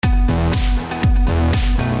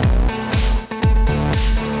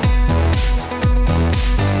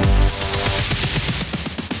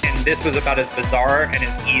this was about as bizarre and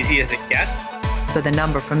as easy as it gets. So the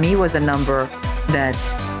number for me was a number that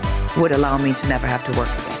would allow me to never have to work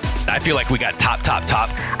again. I feel like we got top.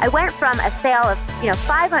 I went from a sale of,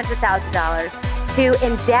 $500,000 to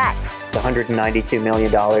in debt. $192 million.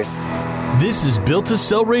 This is Built to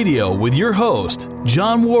Sell Radio with your host,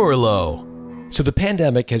 John Warrillow. So the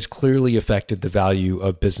pandemic has clearly affected the value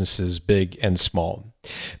of businesses big and small.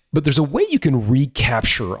 But there's a way you can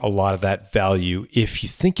recapture a lot of that value if you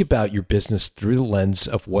think about your business through the lens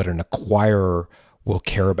of what an acquirer will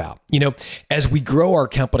care about. As we grow our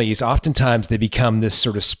companies, oftentimes they become this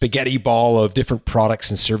sort of spaghetti ball of different products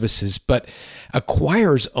and services, but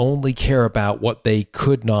acquirers only care about what they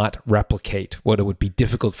could not replicate, what it would be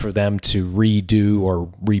difficult for them to redo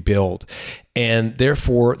or rebuild. And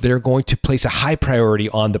therefore, they're going to place a high priority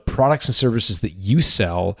on the products and services that you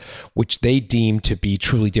sell, which they deem to be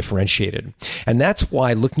truly differentiated. And that's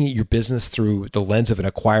why looking at your business through the lens of an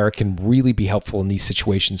acquirer can really be helpful in these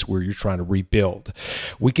situations where you're trying to rebuild.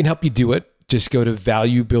 We can help you do it. Just go to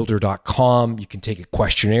valuebuilder.com. You can take a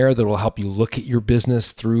questionnaire that will help you look at your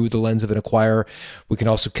business through the lens of an acquirer. We can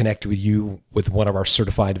also connect with you with one of our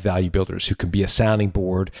certified value builders who can be a sounding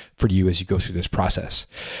board for you as you go through this process.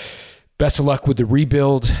 Best of luck with the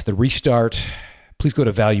rebuild, the restart. Please go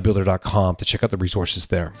to valuebuilder.com to check out the resources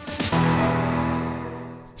there.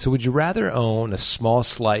 So would you rather own a small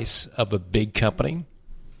slice of a big company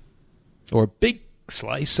or a big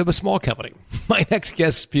slice of a small company? My next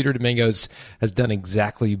guest, Peter Domingos, has done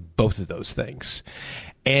exactly both of those things.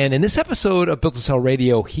 And in this episode of Built to Sell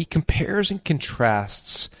Radio, he compares and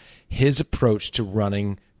contrasts his approach to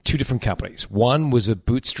running two different companies. One was a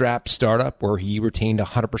bootstrap startup where he retained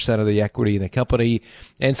 100% of the equity in the company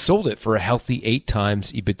and sold it for a healthy 8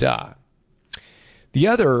 times EBITDA. The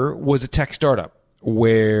other was a tech startup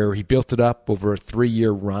where he built it up over a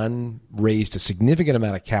 3-year run, raised a significant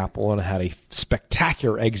amount of capital, and had a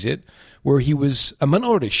spectacular exit where he was a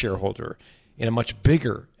minority shareholder in a much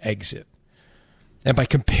bigger exit. And by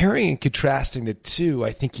comparing and contrasting the two,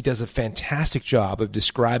 I think he does a fantastic job of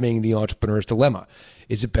describing the entrepreneur's dilemma.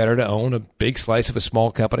 Is it better to own a big slice of a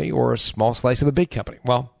small company or a small slice of a big company?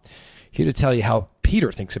 Well, here to tell you how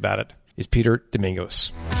Peter thinks about it is Peter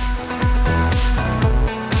Domingos.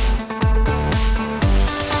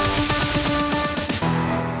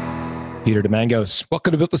 Peter Domingos,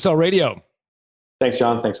 welcome to Built to Sell Radio. Thanks,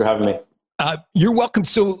 John. Thanks for having me. You're welcome.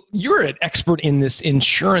 So you're an expert in this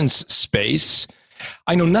insurance space.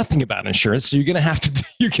 I know nothing about insurance, so you're going to have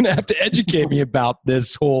to educate me about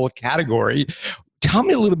this whole category. Tell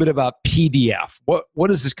me a little bit about PDF. What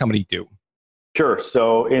does this company do? Sure.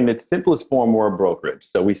 So in its simplest form, we're a brokerage.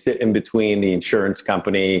 So we sit in between the insurance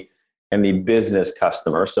company and the business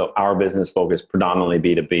customer. So our business focus predominantly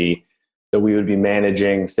B2B. So we would be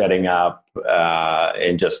managing, setting up,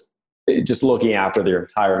 and just looking after their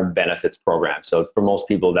entire benefits program. So for most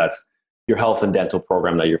people, that's your health and dental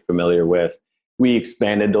program that you're familiar with. We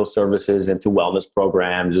expanded those services into wellness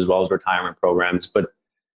programs as well as retirement programs. But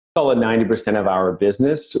call it 90% of our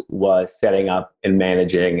business was setting up and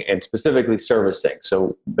managing and specifically servicing.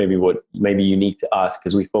 So maybe unique to us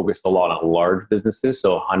because we focused a lot on large businesses.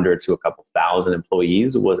 So 100 to a couple thousand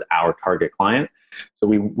employees was our target client. So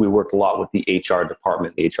we worked a lot with the HR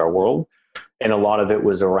department, the HR world. And a lot of it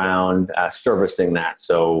was around servicing that.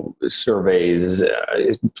 So surveys,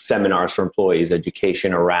 seminars for employees,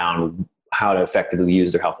 education around how to effectively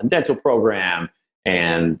use their health and dental program,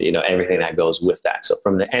 and everything that goes with that. So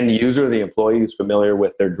from the end user, the employee who's familiar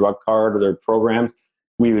with their drug card or their programs,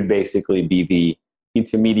 we would basically be the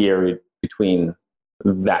intermediary between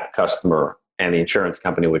that customer and the insurance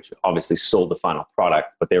company, which obviously sold the final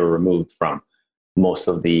product, but they were removed from most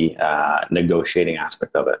of the negotiating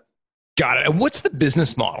aspect of it. Got it. And what's the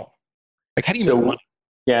business model? Like, how do you make money?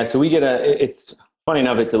 Yeah, so we get it's funny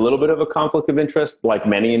enough, it's a little bit of a conflict of interest, like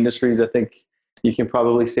many industries, I think you can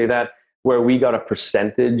probably say that, where we got a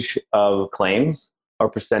percentage of claims or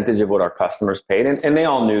percentage of what our customers paid. And they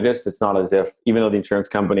all knew this. It's not as if, even though the insurance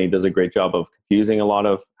company does a great job of confusing a lot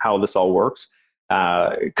of how this all works,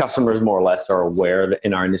 customers more or less are aware that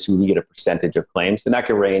in our industry, we get a percentage of claims. And that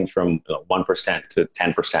can range from 1% to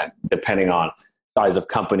 10%, depending on size of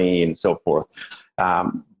company and so forth.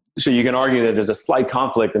 So you can argue that there's a slight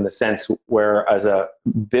conflict in the sense where as a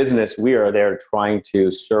business, we are there trying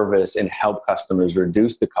to service and help customers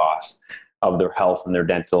reduce the cost of their health and their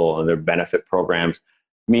dental and their benefit programs.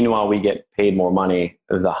 Meanwhile, we get paid more money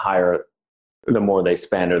the more they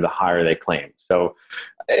spend or the higher they claim. So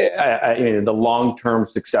the long-term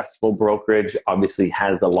successful brokerage obviously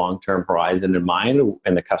has the long-term horizon in mind,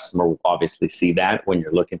 and the customer will obviously see that when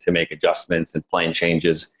you're looking to make adjustments and plan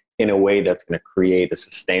changes in a way that's going to create a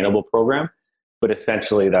sustainable program. But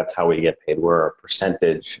essentially, that's how we get paid. We're a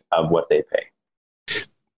percentage of what they pay.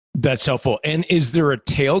 That's helpful. And is there a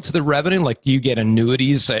tail to the revenue? Like, do you get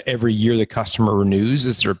annuities every year the customer renews?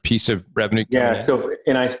 Is there a piece of revenue? Yeah. So,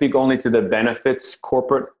 and I speak only to the benefits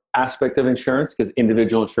corporate aspect of insurance, because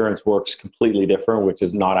individual insurance works completely different, which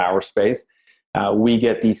is not our space. We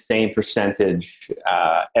get the same percentage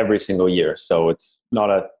every single year. So it's not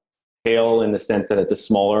a tail in the sense that it's a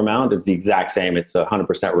smaller amount. It's the exact same. It's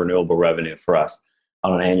 100% renewable revenue for us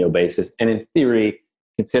on an annual basis. And in theory,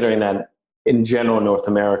 considering that in general, North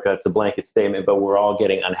America, it's a blanket statement, but we're all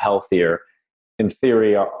getting unhealthier. In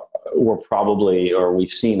theory, we're probably, or we've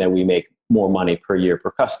seen that we make more money per year per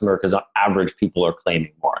customer because on average, people are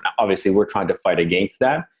claiming more. Now, obviously, we're trying to fight against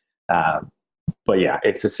that. But yeah,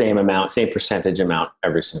 it's the same amount, same percentage amount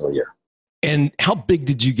every single year. And how big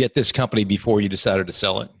did you get this company before you decided to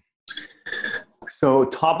sell it? So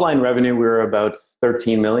top line revenue, we were about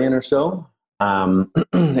 13 million or so.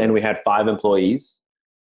 And we had 5 employees.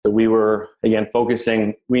 So we were, again,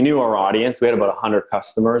 focusing, we knew our audience. We had about 100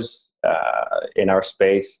 customers in our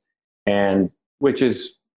space, and which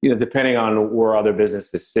is, depending on where other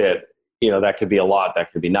businesses sit, that could be a lot,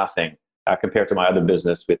 that could be nothing. Compared to my other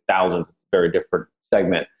business with thousands, it's a very different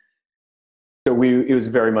segment. So it was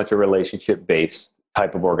very much a relationship-based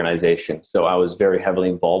type of organization. So I was very heavily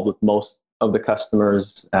involved with most of the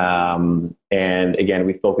customers. And again,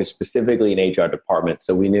 we focused specifically in HR department.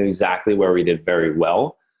 So we knew exactly where we did very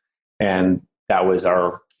well. And that was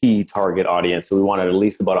our key target audience. So we wanted at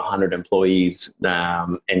least about 100 employees,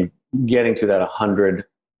 and getting to that 100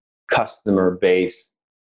 customer base.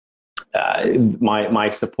 My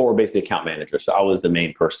support, basically account manager. So I was the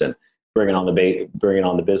main person bringing on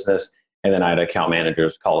the business. And then I had account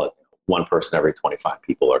managers, call it one person every 25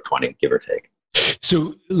 people or 20, give or take.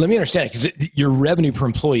 So let me understand, because your revenue per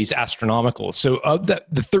employee is astronomical. So of the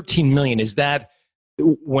 13 million, is that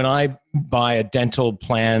when I buy a dental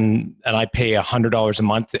plan and I pay $100 a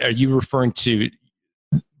month, are you referring to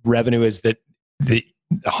revenue as the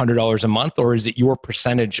 $100 a month, or is it your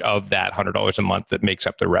percentage of that $100 a month that makes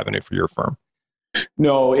up the revenue for your firm?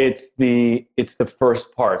 No, it's the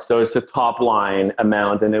first part. So it's the top line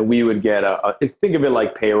amount, and then we would get think of it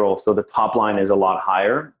like payroll. So the top line is a lot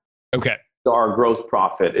higher. Okay. So our gross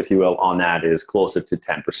profit, if you will, on that is closer to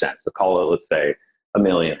 10%. So call it, let's say, $1.5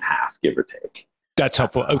 million, give or take. That's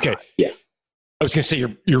helpful. Okay. Yeah. I was going to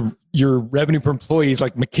say your revenue per employee is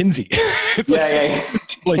like McKinsey.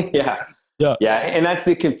 Yeah. And that's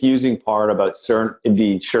the confusing part about the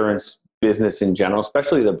insurance business in general,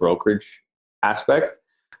 especially the brokerage aspect,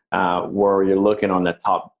 where you're looking on the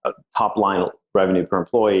top line revenue per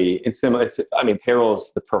employee. Payroll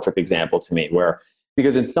is the perfect example to me,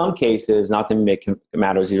 because in some cases, not to make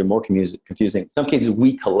matters even more confusing, in some cases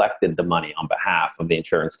we collected the money on behalf of the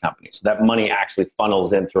insurance company. So that money actually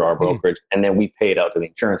funnels in through our brokerage, and then we pay it out to the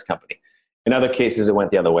insurance company. In other cases, it went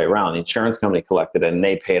the other way around. The insurance company collected it and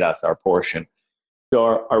they paid us our portion.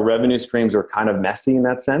 So our revenue streams are kind of messy in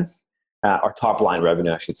that sense, our top line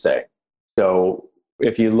revenue, I should say. So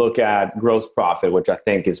if you look at gross profit, which I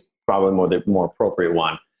think is probably the more appropriate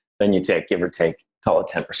one, then you take, give or take, call it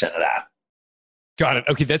 10% of that. Got it.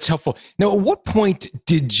 Okay, that's helpful. Now, at what point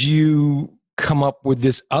did you come up with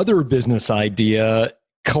this other business idea,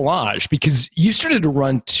 Collage? Because you started to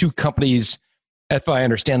run 2 companies, if I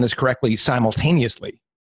understand this correctly, simultaneously.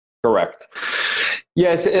 Correct.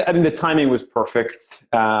 Yes, the timing was perfect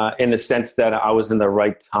in the sense that I was in the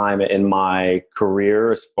right time in my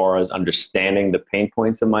career as far as understanding the pain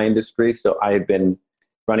points of my industry. So I had been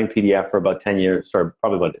running PDF for about 10 years, or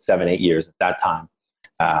probably about 7-8 years at that time.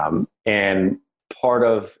 And part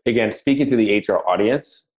of, again, speaking to the HR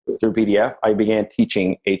audience through PDF, I began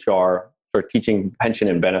teaching HR, or teaching pension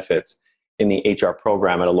and benefits in the HR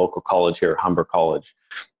program at a local college here, Humber College.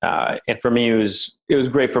 And for me, it was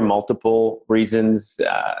great for multiple reasons.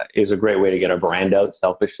 It was a great way to get our brand out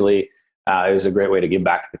selfishly. It was a great way to give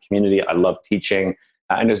back to the community. I love teaching.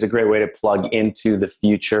 And it was a great way to plug into the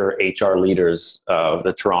future HR leaders of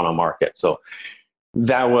the Toronto market. So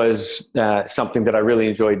that was something that I really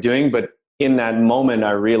enjoyed doing. But in that moment,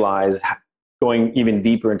 I realized, going even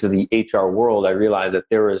deeper into the HR world, I realized that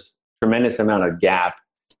there was a tremendous amount of gap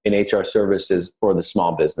in HR services for the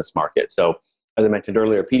small business market. So as I mentioned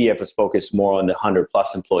earlier, PDF was focused more on the 100+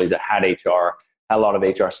 employees that had HR, had a lot of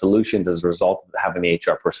HR solutions as a result of having the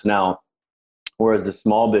HR personnel. Whereas the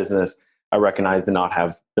small business, I recognized, did not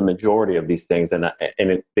have the majority of these things, and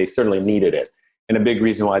they certainly needed it. And a big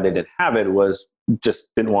reason why they didn't have it was just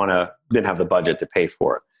didn't have the budget to pay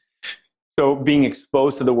for it. So being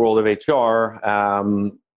exposed to the world of HR,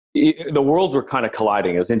 the worlds were kind of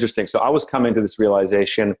colliding. It was interesting. So I was coming to this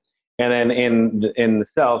realization, and then in the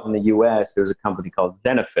South, in the US, there's a company called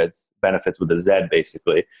Zenefits, benefits with a Z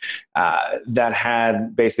basically, that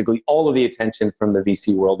had basically all of the attention from the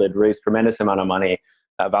VC world. They'd raised tremendous amount of money.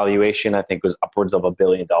 Valuation, I think, was upwards of $1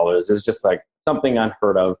 billion. It was just like something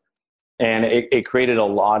unheard of. And it created a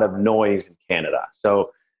lot of noise in Canada. So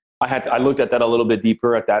I looked at that a little bit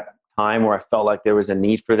deeper at that time, where I felt like there was a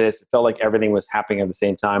need for this. It felt like everything was happening at the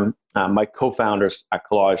same time. My co-founders at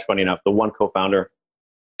Collage, funny enough, the one co-founder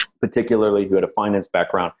particularly who had a finance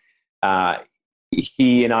background,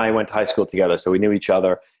 he and I went to high school together, so we knew each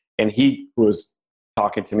other. And he was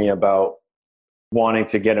talking to me about wanting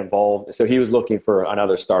to get involved. So he was looking for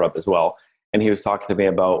another startup as well. And he was talking to me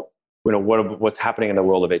about, what's happening in the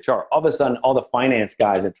world of HR. All of a sudden, all the finance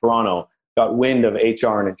guys in Toronto got wind of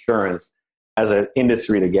HR and insurance as an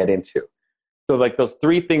industry to get into. So like those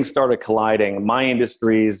three things started colliding. My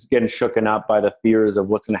industry is getting shooken up by the fears of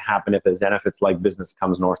what's going to happen if a Zenefits-like business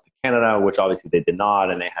comes north to Canada, which obviously they did not,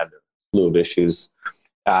 and they had a slew of issues.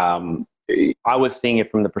 I was seeing it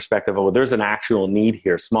from the perspective of, well, there's an actual need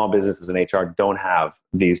here. Small businesses and HR don't have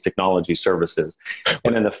these technology services.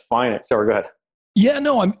 And then the finance, sorry, go ahead. Yeah,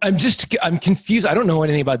 no, I'm confused. I don't know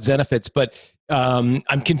anything about Zenefits, but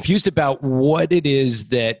I'm confused about what it is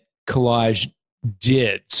that Collage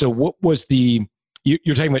did. So what was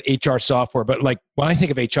you're talking about HR software, but like when I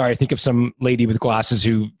think of HR, I think of some lady with glasses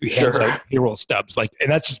who hands out payroll stubs. And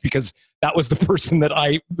that's just because that was the person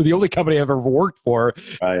the only company I've ever worked for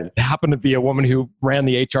happened to be a woman who ran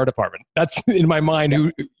the HR department. That's in my mind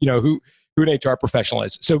who an HR professional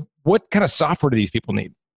is. So what kind of software do these people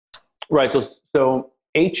need? Right. So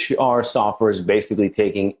HR software is basically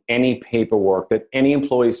taking any paperwork that any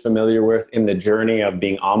employee is familiar with in the journey of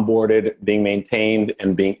being onboarded, being maintained,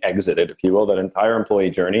 and being exited, if you will, that entire employee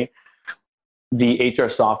journey. The HR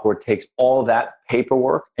software takes all that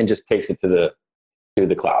paperwork and just takes it to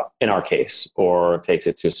the cloud, in our case, or takes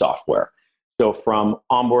it to software. So from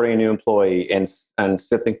onboarding a new employee and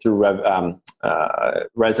sifting through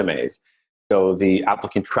resumes, so the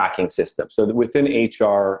applicant tracking system. So within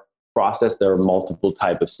HR process, there are multiple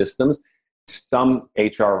type of systems. Some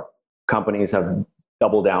HR companies have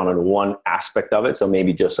doubled down on one aspect of it, so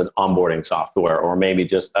maybe just an onboarding software or maybe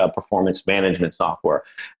just a performance management software.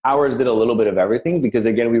 Ours did a little bit of everything because,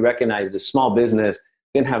 again, we recognized a small business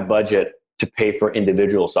didn't have budget to pay for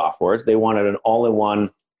individual softwares. They wanted an all-in-one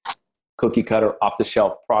cookie cutter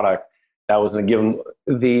off-the-shelf product that was going to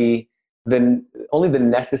give them only the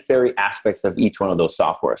necessary aspects of each one of those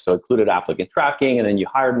software. So it included applicant tracking, and then you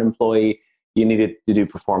hired an employee, you needed to do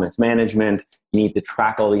performance management, you need to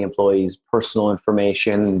track all the employees' personal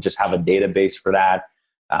information and just have a database for that.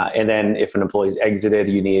 And then if an employee's exited,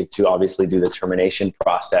 you needed to obviously do the termination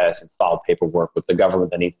process and file paperwork with the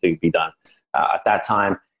government that needs to be done at that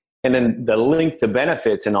time. And then the link to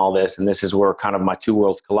benefits and all this, and this is where kind of my two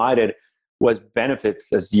worlds collided, was benefits,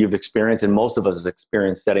 as you've experienced, and most of us have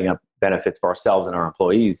experienced setting up benefits for ourselves and our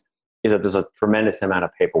employees, is that there's a tremendous amount of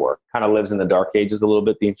paperwork. Kind of lives in the dark ages a little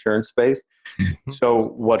bit, the insurance space. Mm-hmm. So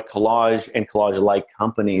what Collage and Collage-like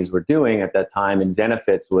companies were doing at that time, and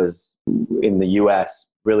Zenefits was in the US,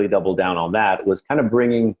 really doubled down on that, was kind of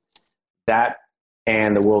bringing that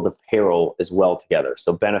and the world of payroll as well together.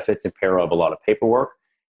 So benefits and payroll have a lot of paperwork,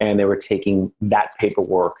 and they were taking that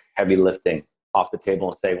paperwork, heavy lifting, off the table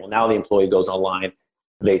and say, well, now the employee goes online,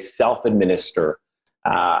 they self-administer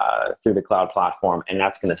through the cloud platform, and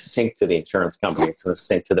that's going to sync to the insurance company. It's going to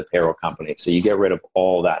sync to the payroll company. So you get rid of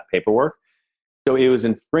all that paperwork. So it was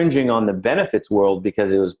infringing on the benefits world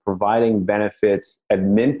because it was providing benefits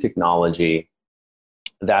admin technology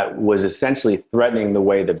that was essentially threatening the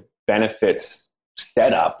way the benefits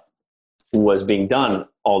setup was being done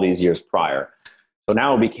all these years prior. So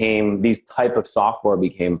now these type of software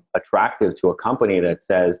became attractive to a company that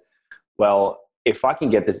says, well, if I can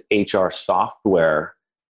get this HR software,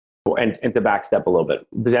 and to backstep a little bit,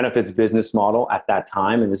 Zenefits business model at that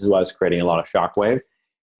time, and this is why I was creating a lot of shockwave,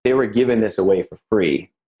 they were giving this away for free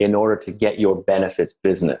in order to get your benefits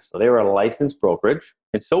business. So they were a licensed brokerage,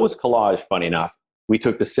 and so was Collage, funny enough. We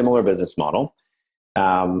took the similar business model.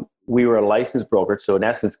 We were a licensed brokerage, so in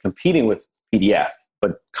essence, competing with PDF,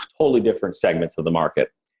 but totally different segments of the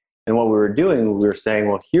market. And what we were doing, we were saying,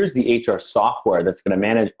 well, here's the HR software that's going to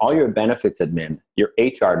manage all your benefits admin, your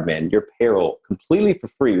HR admin, your payroll, completely for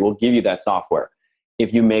free. We'll give you that software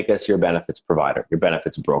if you make us your benefits provider, your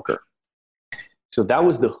benefits broker. So that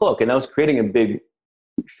was the hook. And that was creating a big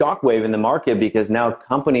shockwave in the market because now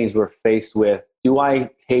companies were faced with, do I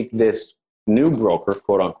take this new broker,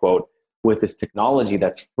 quote unquote, with this technology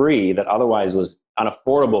that's free that otherwise was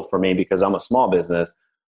unaffordable for me because I'm a small business,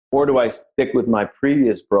 or do I stick with my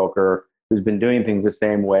previous broker who's been doing things the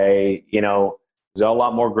same way, there's a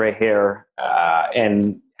lot more gray hair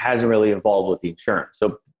and hasn't really evolved with the insurance.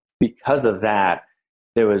 So because of that,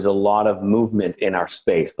 there was a lot of movement in our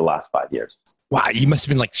space the last 5 years. Wow, you must have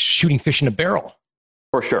been like shooting fish in a barrel.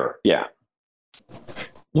 For sure, yeah.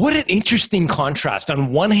 What an interesting contrast.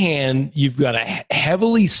 On one hand, you've got a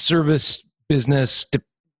heavily service business,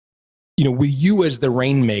 with you as the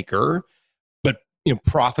rainmaker, but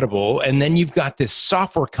profitable, and then you've got this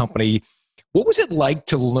software company. What was it like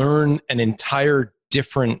to learn an entire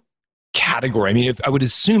different category? I mean, I would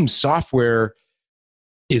assume software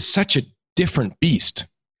is such a different beast.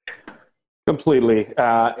 Completely.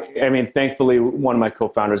 Thankfully, one of my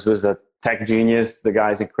co-founders was a tech genius. The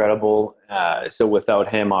guy's incredible. So without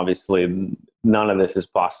him, obviously, none of this is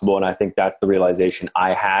possible. And I think that's the realization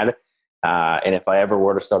I had. And if I ever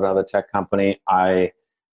were to start another tech company, I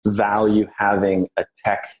value having a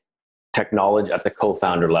technology at the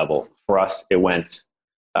co-founder level. For us, it went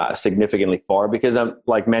significantly far because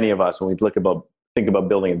like many of us, when we think about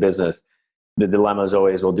building a business, the dilemma is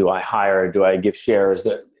always, well, do I hire? Do I give shares?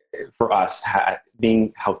 For us,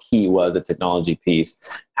 being how key was the technology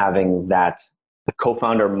piece, having the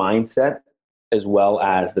co-founder mindset as well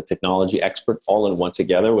as the technology expert all in one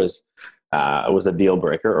together was a deal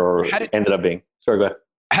breaker, or ended up being. Sorry, go ahead.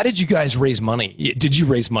 How did you guys raise money? Did you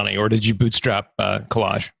raise money, or did you bootstrap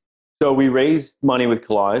Collage? So we raised money with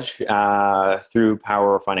Collage through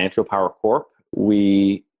Power Financial, Power Corp.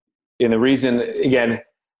 I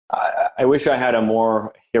wish I had a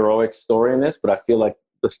more heroic story in this, but I feel like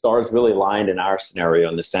the stars really aligned in our scenario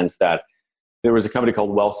in the sense that there was a company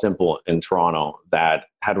called Wealthsimple in Toronto that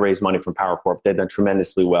had raised money from Power Corp. They'd done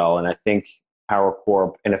tremendously well. And I think Power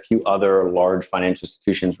Corp and a few other large financial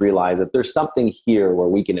institutions realized that there's something here where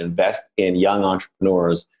we can invest in young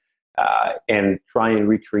entrepreneurs and try and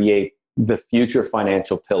recreate the future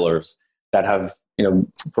financial pillars that have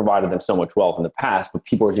provided them so much wealth in the past, but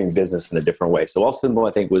people are doing business in a different way. So Wealthsimple,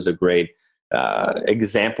 I think, was a great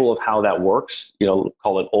example of how that works.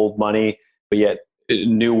 Call it old money, but yet a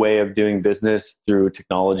new way of doing business through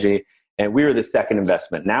technology. And we were the second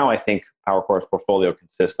investment. Now I think Power Corp's portfolio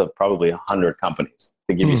consists of probably 100 companies,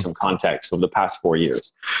 to give you some context, over the past 4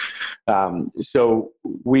 years. So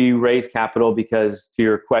we raised capital because, to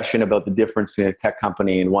your question about the difference between a tech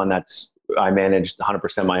company and one that's I managed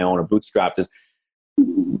 100% my own or bootstrapped, is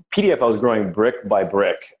PDF, I was growing brick by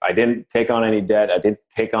brick. I didn't take on any debt. I didn't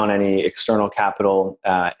take on any external capital.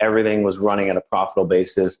 Everything was running at a profitable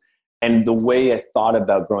basis. And the way I thought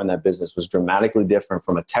about growing that business was dramatically different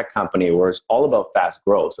from a tech company where it's all about fast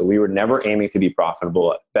growth. So we were never aiming to be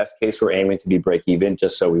profitable. At best case, we're aiming to be break even,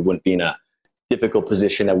 just so we wouldn't be in a difficult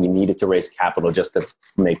position that we needed to raise capital just to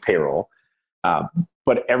make payroll.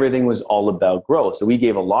 But everything was all about growth. So we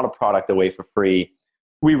gave a lot of product away for free.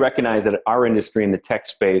 We recognize that our industry in the tech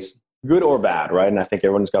space, good or bad, right? And I think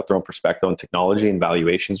everyone's got their own perspective on technology and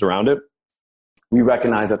valuations around it. We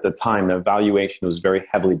recognized at the time that valuation was very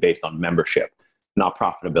heavily based on membership, not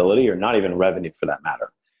profitability or not even revenue for that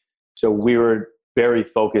matter. So we were very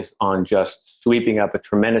focused on just sweeping up a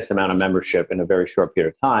tremendous amount of membership in a very short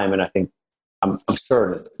period of time. And I think I'm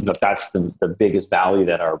certain that that's the biggest value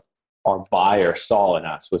that our buyer saw in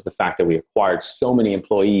us, was the fact that we acquired so many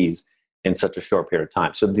employees in such a short period of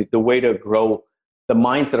time. So the way to grow, the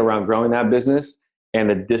mindset around growing that business and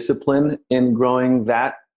the discipline in growing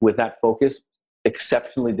that with that focus,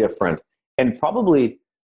 exceptionally different. And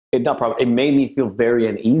it made me feel very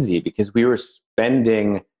uneasy because we were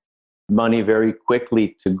spending money very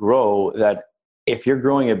quickly to grow. That if you're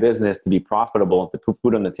growing a business to be profitable, to put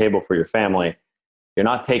food on the table for your family, you're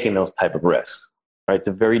not taking those type of risks, right? It's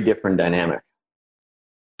a very different dynamic.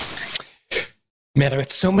 Man, I've got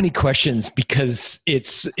so many questions because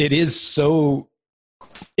it's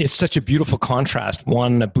such a beautiful contrast.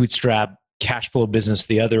 One, a bootstrap cash flow business,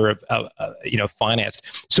 the other,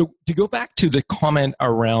 financed. So to go back to the comment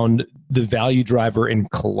around the value driver in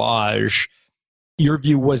Collage, your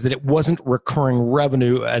view was that it wasn't recurring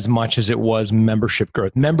revenue as much as it was membership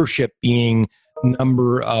growth. Membership being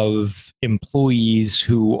number of employees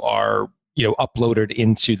who are, uploaded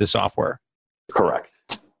into the software. Correct.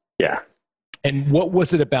 Yeah. And what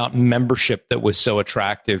was it about membership that was so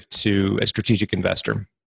attractive to a strategic investor?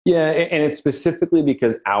 Yeah, and it's specifically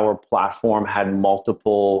because our platform had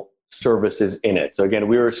multiple services in it. So again,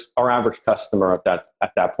 our average customer at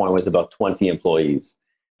that point was about 20 employees.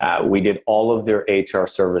 We did all of their HR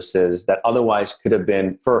services that otherwise could have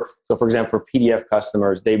been for example, for PDF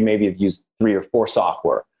customers, they maybe have used 3 or 4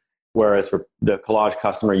 software, whereas for the Collage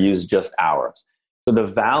customer used just ours. So the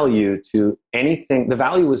value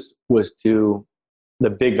was to the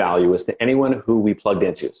big value was to anyone who we plugged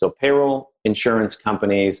into. So payroll, insurance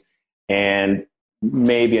companies, and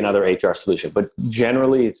maybe another HR solution. But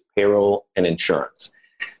generally, it's payroll and insurance.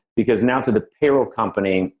 Because now to the payroll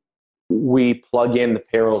company, we plug in the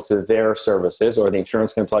payroll to their services, or the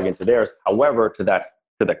insurance can plug into theirs. However, to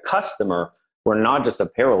the customer, we're not just a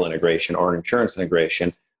payroll integration or an insurance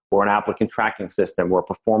integration. We're an applicant tracking system. We're a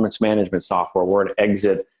performance management software. We're an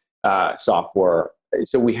exit software.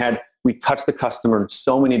 So we touched the customer in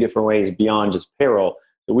so many different ways beyond just payroll.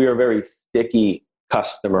 So we are a very sticky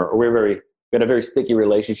customer, or we had a very sticky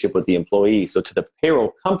relationship with the employee. So to the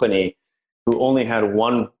payroll company, who only had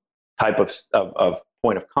one type of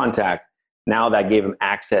point of contact, now that gave them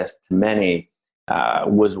access to many,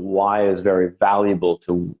 was why it was very valuable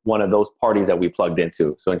to one of those parties that we plugged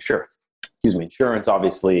into. So insurance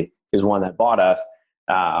obviously is one that bought us,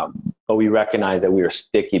 but we recognize that we were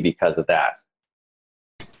sticky because of that.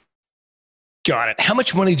 Got it. How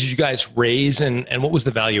much money did you guys raise, and what was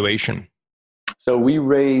the valuation? So we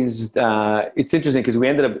raised, it's interesting because we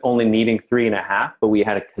ended up only needing 3.5, but we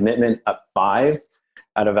had a commitment of 5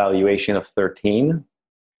 at a valuation of 13.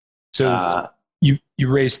 So you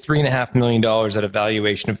raised $3.5 million at a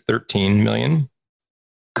valuation of 13 million.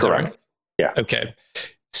 Correct. Right? Yeah. Okay.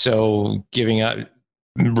 So giving out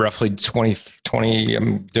roughly 20,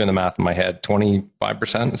 I'm doing the math in my head,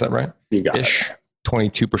 25%. Is that right? You got Ish, it.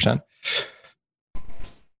 22%.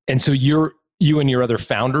 And so you and your other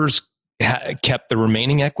founders kept the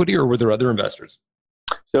remaining equity, or were there other investors?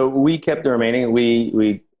 So we kept the remaining.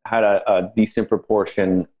 We had a decent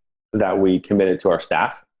proportion that we committed to our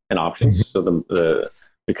staff and options. So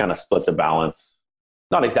we kind of split the balance,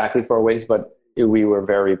 not exactly 4 ways, but we were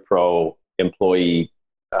very pro employee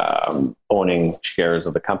owning shares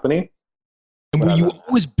of the company. And were you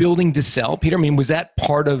always building to sell, Peter? I mean, was that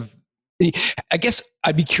part of, I guess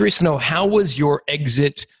I'd be curious to know, how was your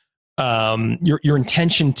exit, your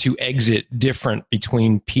intention to exit different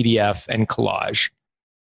between PDF and Collage?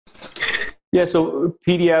 Yeah, so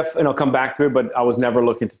PDF, and I'll come back to it, but I was never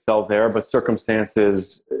looking to sell there, but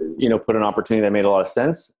circumstances, put an opportunity that made a lot of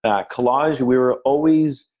sense. Collage, we were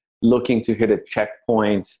always looking to hit a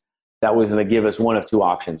checkpoint that was going to give us one of two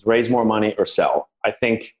options: raise more money or sell. I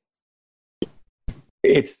think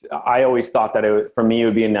I always thought that for me, it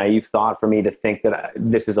would be a naive thought for me to think that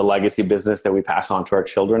this is a legacy business that we pass on to our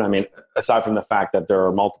children. I mean, aside from the fact that there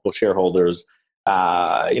are multiple shareholders,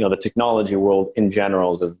 the technology world in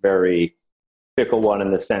general is a very fickle one,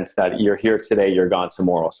 in the sense that you're here today, you're gone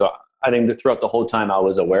tomorrow. So I think that throughout the whole time I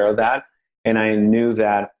was aware of that. And I knew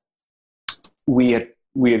that we had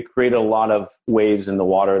created a lot of waves in the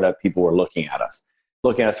water that people were looking at us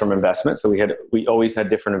from investment. So we always had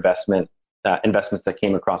different investments that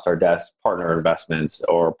came across our desk, partner investments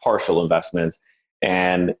or partial investments.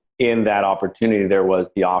 And in that opportunity, there was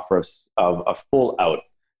the offer of a full out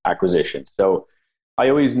acquisition. So I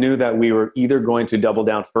always knew that we were either going to double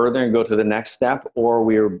down further and go to the next step, or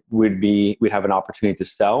we'd have an opportunity to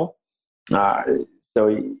sell.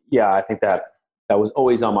 So yeah, I think that was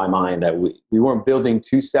always on my mind, that we weren't building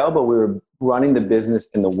to sell, but we were running the business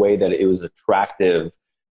in the way that it was attractive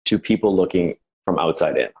to people looking from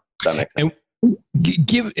outside in. Does that make sense?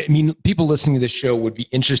 And people listening to this show would be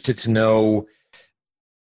interested to know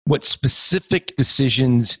what specific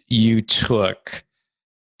decisions you took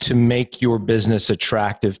to make your business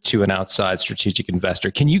attractive to an outside strategic investor.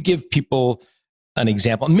 Can you give people an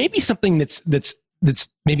example? Maybe something that's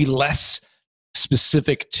maybe less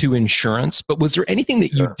specific to insurance, but was there anything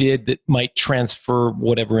that you did that might transfer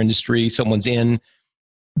whatever industry someone's in,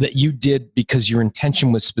 that you did because your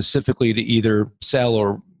intention was specifically to either sell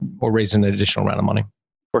or raise an additional round of money?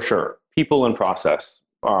 For sure. People and process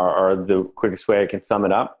are the quickest way I can sum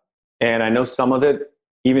it up. And I know some of it,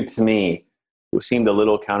 even to me, it seemed a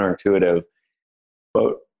little counterintuitive,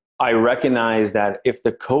 but I recognize that if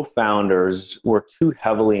the co-founders were too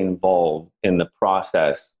heavily involved in the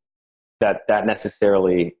process, that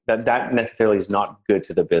necessarily is not good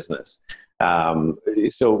to the business.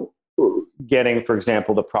 So getting, for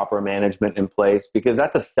example, the proper management in place, because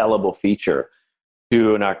that's a sellable feature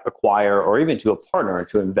to an acquirer or even to a partner and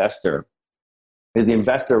to an investor. Is the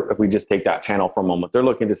investor, if we just take that channel for a moment, they're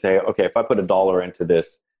looking to say, okay, if I put $1 into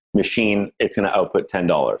this machine, it's going to output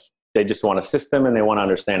 $10. They just want a system, and they want to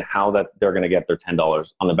understand how that they're going to get their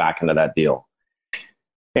 $10 on the back end of that deal.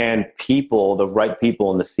 And people, the right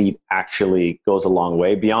people in the seat, actually goes a long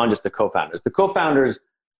way beyond just the co-founders. The co-founders,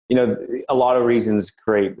 a lot of reasons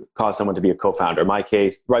cause someone to be a co-founder. In my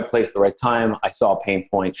case, the right place, the right time. I saw a pain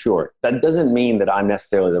point. Sure, that doesn't mean that I'm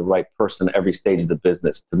necessarily the right person at every stage of the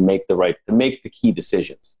business to make the key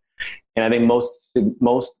decisions. And I think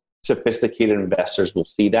most sophisticated investors will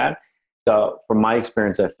see that. So from my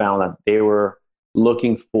experience, I found that they were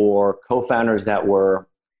looking for co-founders that were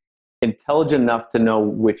intelligent enough to know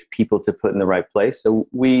which people to put in the right place. So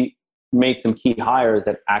we made some key hires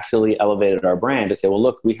that actually elevated our brand to say, well,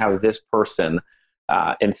 look, we have this person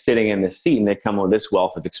and sitting in this seat, and they come with this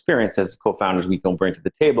wealth of experience as co-founders we don't bring to the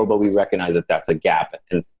table, but we recognize that that's a gap,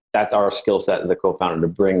 and that's our skill set as a co-founder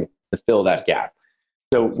to fill that gap.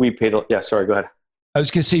 So we paid. Yeah, sorry, go ahead. I was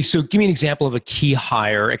going to say, so give me an example of a key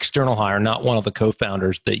hire, external hire, not one of the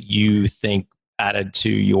co-founders that you think added to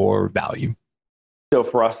your value. So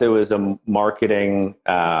for us, it was a marketing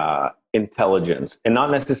intelligence, and not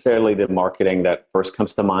necessarily the marketing that first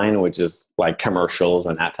comes to mind, which is like commercials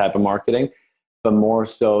and that type of marketing, but more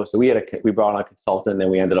so. So we brought on a consultant, and then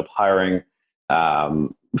we ended up hiring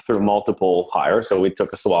through multiple hires. So it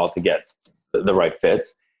took us a while to get the right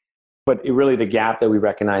fits. But really, the gap that we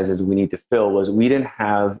recognized is we need to fill was we didn't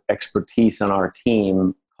have expertise on our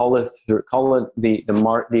team. Call it the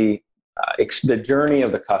journey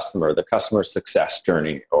of the customer success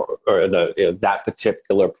journey, or that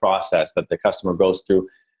particular process that the customer goes through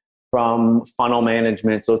from funnel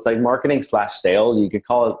management. So it's like marketing / sales. You could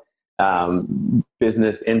call it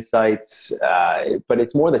business insights, but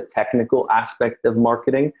it's more the technical aspect of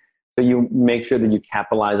marketing. So you make sure that you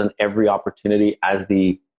capitalize on every opportunity as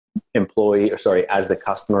the as the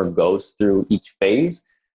customer goes through each phase.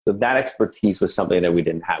 So that expertise was something that we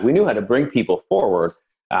didn't have. We knew how to bring people forward.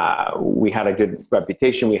 We had a good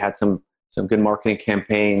reputation. We had some good marketing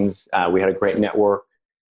campaigns. We had a great network.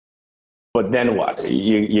 But then what?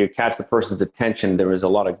 You catch the person's attention. There was a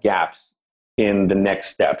lot of gaps in the next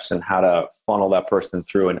steps and how to funnel that person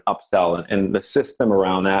through and upsell and the system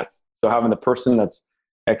around that. So having the person that's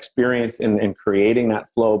experienced in creating that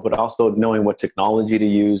flow, but also knowing what technology to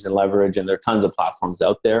use and leverage. And there are tons of platforms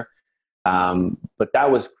out there. But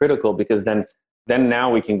that was critical because then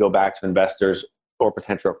now we can go back to investors or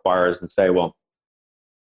potential acquirers and say, well,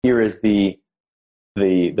 here is the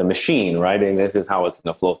machine, right? And this is how it's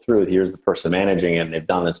going to flow through. Here's the person managing it, and they've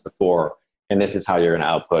done this before. And this is how you're going to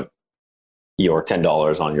output your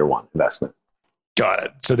 $10 on your one investment. Got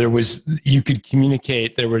it. So you could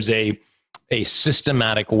communicate, there was a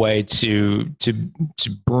systematic way to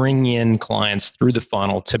bring in clients through the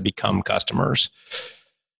funnel to become customers.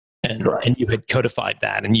 And you had codified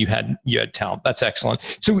that, and you had talent. That's excellent.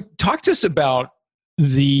 So talk to us about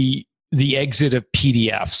the exit of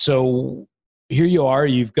PDF. So here you are,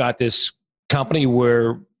 you've got this company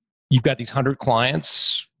where you've got these 100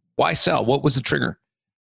 clients. Why sell? What was the trigger?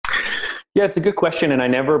 Yeah, it's a good question. And I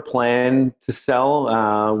never planned to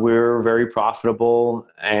sell. We're very profitable.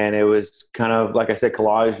 And it was kind of, like I said,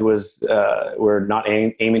 Collage was, we're not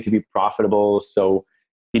aiming to be profitable. So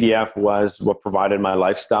PDF was what provided my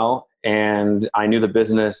lifestyle. And I knew the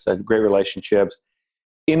business, I had great relationships.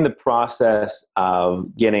 In the process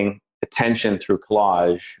of getting attention through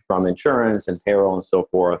Collage from insurance and payroll and so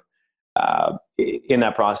forth, in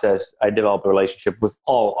that process, I developed a relationship with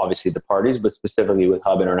all, obviously, the parties, but specifically with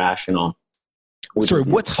Hub International. Sorry,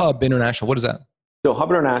 what's Hub International? What is that? So Hub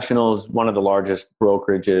International is one of the largest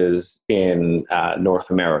brokerages in North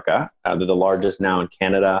America. They're the largest now in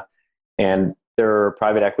Canada, and they're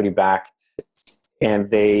private equity backed, and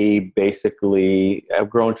they basically have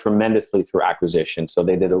grown tremendously through acquisition. So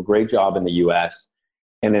they did a great job in the US.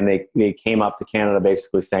 And then they came up to Canada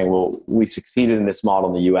basically saying, well, we succeeded in this model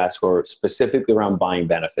in the US or specifically around buying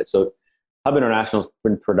benefits. So Hub International has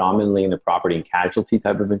been predominantly in the property and casualty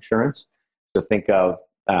type of insurance. So think of,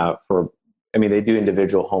 they do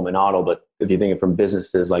individual home and auto, but if you think of from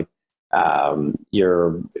businesses like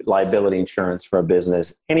your liability insurance for a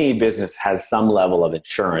business, any business has some level of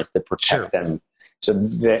insurance that protect them. So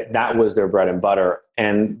that was their bread and butter.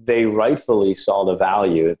 And they rightfully saw the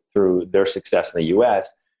value through their success in the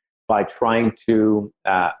US by trying to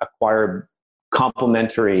acquire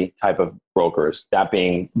complementary type of brokers, that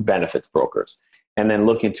being benefits brokers, and then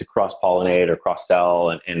looking to cross-pollinate or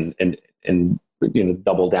cross-sell and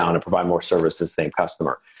double down and provide more service to the same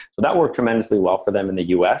customer. So that worked tremendously well for them in the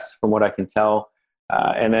US, from what I can tell.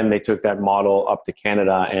 And then they took that model up to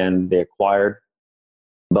Canada, and they acquired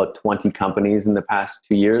about 20 companies in the past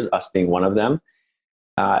 2 years, us being one of them.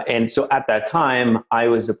 And so at that time, I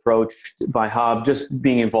was approached by Hub, just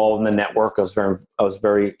being involved in the network. I was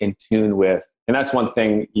very in tune with, and that's one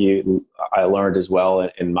thing I learned as well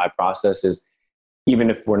in my process is, even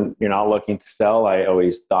if you're not looking to sell, I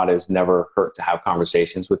always thought it's never hurt to have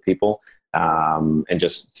conversations with people and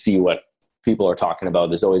just see what people are talking about.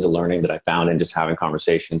 There's always a learning that I found in just having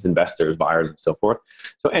conversations, investors, buyers, and so forth.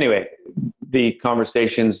 So anyway, the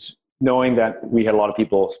conversations, knowing that we had a lot of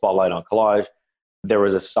people spotlight on Collage, there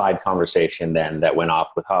was a side conversation then that went off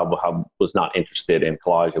with Hub. Hub was not interested in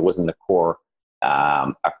Collage. It wasn't the core.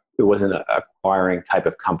 It wasn't an acquiring type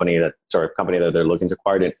of company that they're looking to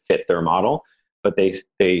acquire. Didn't fit their model, but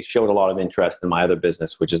they showed a lot of interest in my other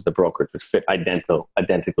business, which is the brokerage, which fit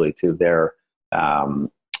identically to their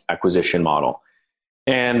acquisition model.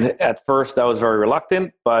 And at first, I was very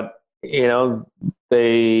reluctant, but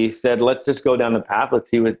they said, let's just go down the path. Let's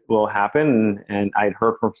see what will happen. And I'd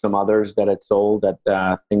heard from some others that had sold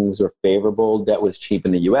that things were favorable. Debt was cheap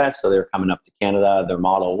in the US, so they were coming up to Canada. Their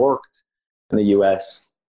model worked in the US.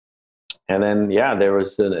 And then, there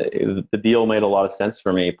was the deal made a lot of sense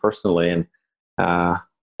for me personally. And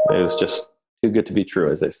it was just too good to be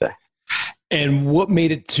true, as they say. And what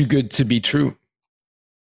made it too good to be true?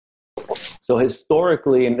 So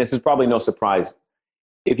historically, and this is probably no surprise,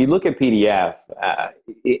 if you look at PDF,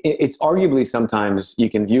 it's arguably sometimes you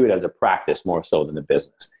can view it as a practice more so than a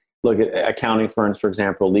business. Look at accounting firms, for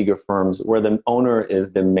example, legal firms, where the owner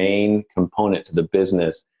is the main component to the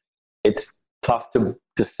business. It's tough to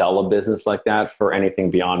sell a business like that for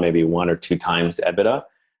anything beyond maybe 1 or 2 times EBITDA,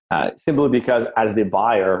 simply because as the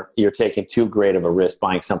buyer, you're taking too great of a risk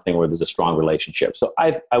buying something where there's a strong relationship. So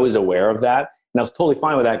I was aware of that, and I was totally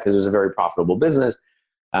fine with that because it was a very profitable business.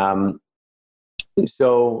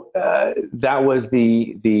 So that was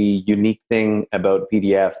the unique thing about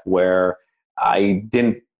PDF, where our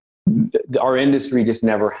industry just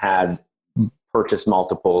never had purchase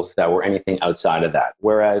multiples that were anything outside of that.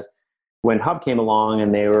 Whereas when Hub came along,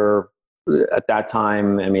 and they were at that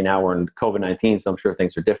time, I mean, now we're in COVID-19, so I'm sure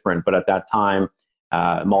things are different, but at that time,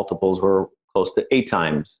 multiples were close to 8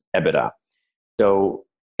 times EBITDA. So,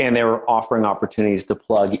 and they were offering opportunities to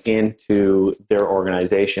plug into their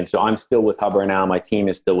organization. So I'm still with Hub right now. My team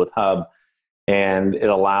is still with Hub, and it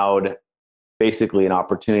allowed basically an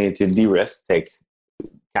opportunity to de-risk, take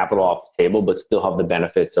capital off the table, but still have the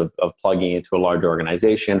benefits of plugging into a large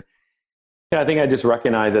organization. Yeah, I think I just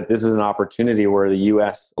recognized that this is an opportunity where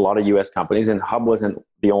a lot of US companies, and Hub wasn't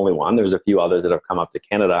the only one. There's a few others that have come up to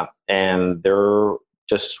Canada, and they're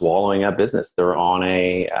just swallowing up business. They're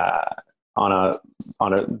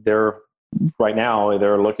they're right now,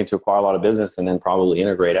 they're looking to acquire a lot of business and then probably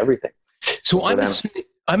integrate everything. So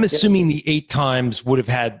I'm assuming the 8 times would have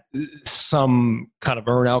had some kind of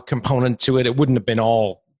earn-out component to it. It wouldn't have been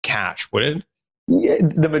all cash, would it? Yeah,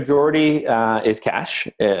 the majority is cash,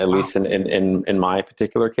 at least in my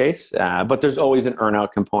particular case. But there's always an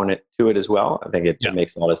earn-out component to it as well. I think it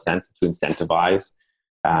makes a lot of sense to incentivize,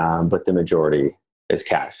 but the majority is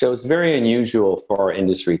cash. So it's very unusual for our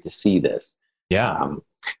industry to see this. Yeah.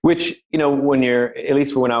 Which, when at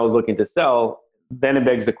least when I was looking to sell, then it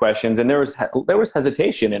begs the questions. And there was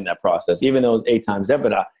hesitation in that process. Even though it was 8 times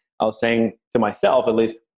EBITDA, I was saying to myself, at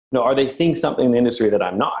least, are they seeing something in the industry that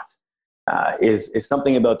I'm not? Is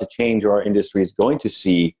something about to change, or our industry is going to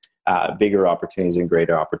see bigger opportunities and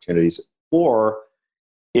greater opportunities? Or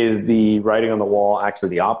is the writing on the wall actually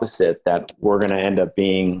the opposite, that we're going to end up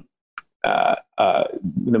being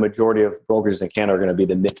the majority of brokers in Canada are going to be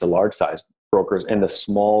the mid to large size brokers, and the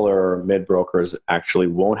smaller mid brokers actually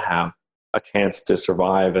won't have a chance to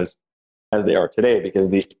survive as they are today, because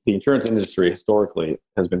the insurance industry historically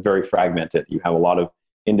has been very fragmented. You have a lot of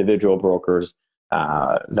individual brokers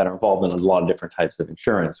that are involved in a lot of different types of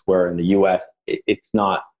insurance, where in the US, it's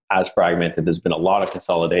not as fragmented. There's been a lot of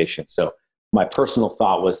consolidation. So my personal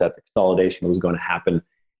thought was that the consolidation was going to happen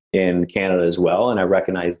in Canada as well. And I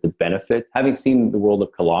recognized the benefits, having seen the world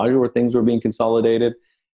of Collage where things were being consolidated,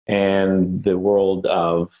 and the world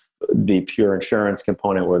of the pure insurance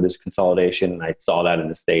component where there's consolidation. And I saw that in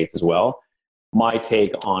the States as well. My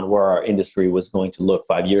take on where our industry was going to look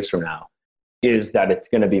 5 years from now is that it's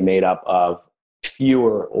going to be made up of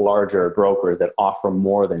fewer, larger brokers that offer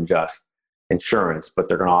more than just insurance, but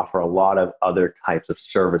they're going to offer a lot of other types of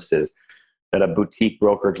services that a boutique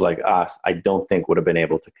brokerage like us, I don't think would have been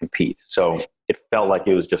able to compete. So it felt like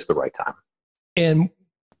it was just the right time. And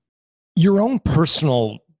your own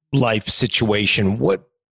personal life situation, what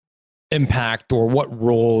impact or what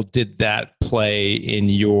role did that play in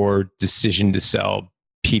your decision to sell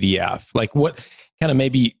PDF? Like, what kind of,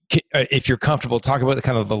 maybe if you're comfortable, talk about the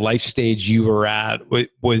kind of the life stage you were at.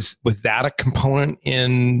 Was that a component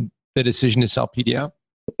in the decision to sell PDF?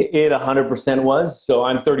 It 100% was. So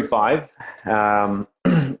I'm 35.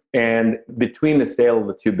 And between the sale of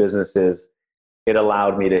the two businesses, it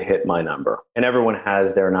allowed me to hit my number. And everyone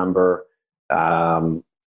has their number. And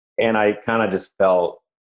I kind of just felt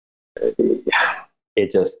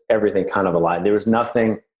everything kind of aligned. There was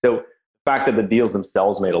nothing. So the fact that the deals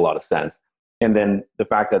themselves made a lot of sense. And then the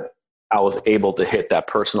fact that I was able to hit that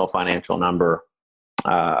personal financial number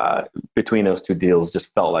between those two deals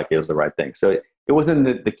just felt like it was the right thing. So it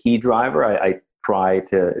wasn't the key driver. I try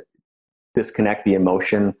to disconnect the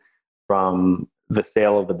emotion from the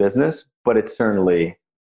sale of the business, but it certainly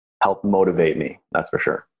helped motivate me. That's for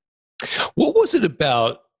sure. What was it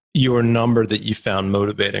about your number that you found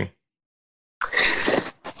motivating?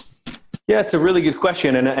 Yeah, it's a really good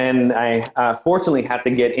question. And I fortunately had to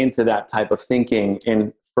get into that type of thinking.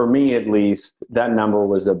 And for me, at least, that number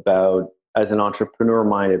was about, as an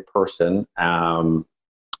entrepreneur-minded person,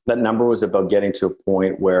 that number was about getting to a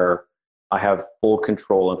point where I have full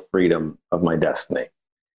control and freedom of my destiny.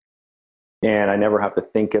 And I never have to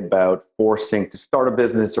think about forcing to start a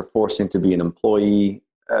business or forcing to be an employee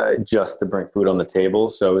just to bring food on the table.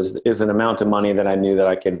 So it was an amount of money that I knew that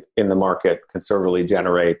I could, in the market, conservatively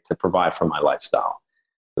generate to provide for my lifestyle.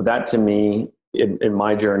 So that, to me, in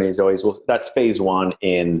my journey is always, well, that's phase one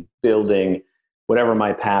in building whatever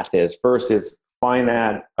my path is. First is find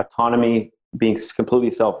that autonomy, being completely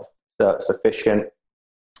self-sufficient,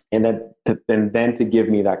 and then to give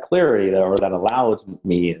me that clarity that allows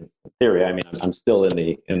me, in theory, I mean, I'm still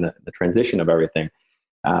in the transition of everything,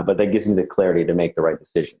 but that gives me the clarity to make the right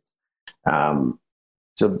decisions.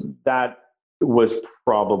 So that was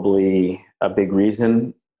probably a big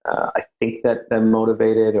reason. I think that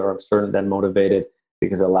motivated, or I'm certain that motivated,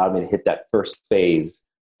 because it allowed me to hit that first phase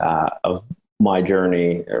of my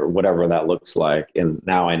journey, or whatever that looks like. And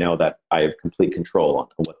now I know that I have complete control on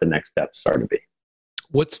what the next steps are to be.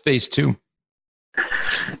 What's phase two?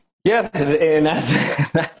 Yeah, and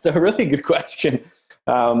that's a really good question.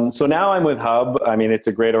 So now I'm with Hub. I mean, it's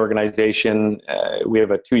a great organization. We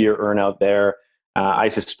have a 2-year earnout there. I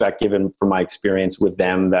suspect, given from my experience with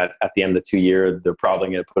them, that at the end of the 2 years, they're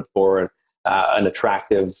probably going to put forward an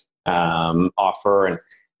attractive offer.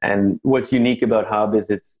 And what's unique about Hub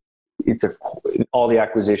is all the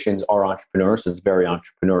acquisitions are entrepreneurs, so it's very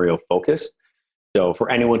entrepreneurial focused. So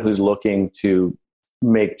for anyone who's looking to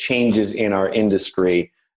make changes in our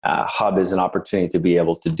industry, Hub is an opportunity to be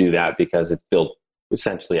able to do that, because it's built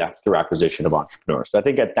essentially through acquisition of entrepreneurs. So I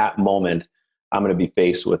think at that moment, I'm going to be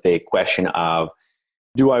faced with a question of,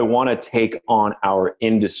 do I want to take on our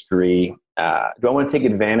industry? Do I want to take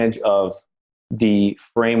advantage of the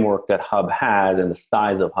framework that Hub has and the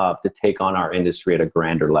size of Hub to take on our industry at a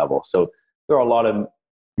grander level? So there are a lot of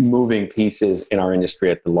moving pieces in our industry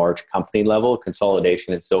at the large company level,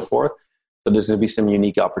 consolidation and so forth. But there's going to be some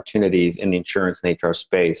unique opportunities in the insurance and HR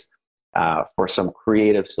space for some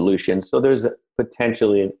creative solutions. So there's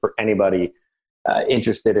potentially, for anybody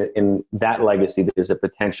interested in that legacy, there's a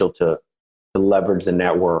potential to leverage the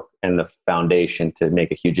network and the foundation to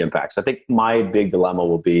make a huge impact. So I think my big dilemma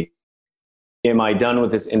will be, am I done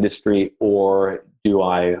with this industry, or do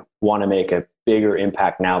I want to make a bigger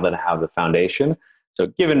impact now that I have the foundation? So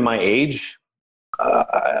given my age,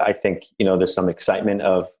 I think, there's some excitement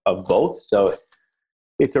of both. So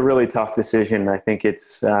it's a really tough decision. I think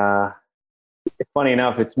it's funny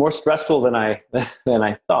enough, it's more stressful than I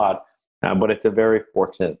thought, but it's a very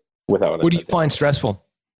fortunate. What do you find stressful?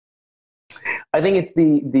 I think it's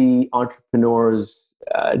the entrepreneur's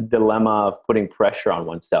dilemma of putting pressure on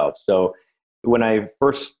oneself. So when I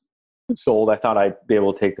first sold, I thought I'd be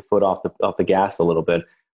able to take the foot off the gas a little bit,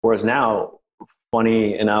 whereas now,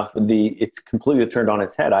 funny enough, it's completely turned on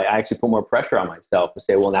its head. I actually put more pressure on myself to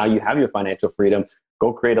say, well, now you have your financial freedom,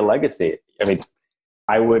 go create a legacy. I mean,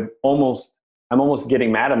 I'm almost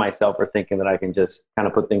getting mad at myself for thinking that I can just kind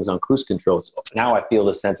of put things on cruise control. So now I feel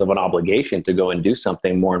the sense of an obligation to go and do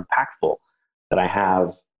something more impactful, that I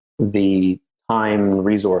have the time,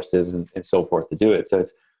 resources, and so forth to do it. So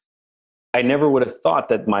I never would have thought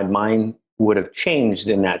that my mind would have changed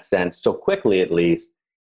in that sense so quickly, at least.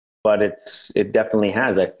 But it definitely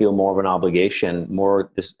has. I feel more of an obligation,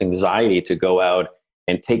 more this anxiety to go out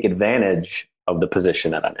and take advantage of the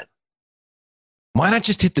position that I'm in. Why not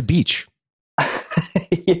just hit the beach?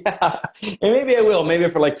 Yeah, and maybe I will. Maybe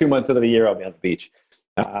for like 2 months of the year, I'll be on the beach.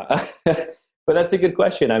 But that's a good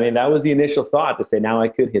question. I mean, that was the initial thought, to say now I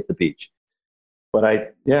could hit the beach. But I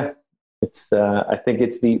think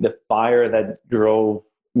it's the fire that drove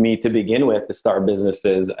me to begin with to start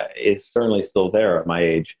businesses is certainly still there at my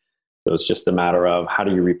age. So it's just a matter of, how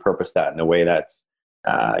do you repurpose that in a way that's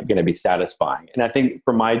going to be satisfying? And I think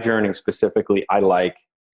for my journey specifically, I like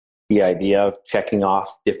the idea of checking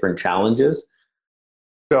off different challenges.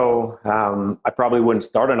 So I probably wouldn't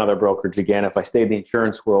start another brokerage again. If I stayed in the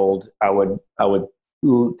insurance world, I would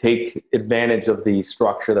take advantage of the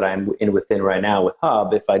structure that I'm within right now with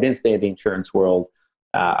Hub. If I didn't stay in the insurance world,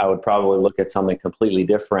 I would probably look at something completely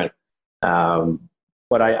different.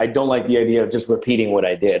 But I don't like the idea of just repeating what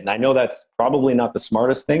I did. And I know that's probably not the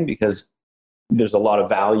smartest thing, because there's a lot of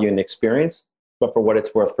value in experience, but for what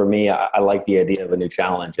it's worth for me, I like the idea of a new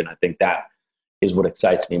challenge. And I think that is what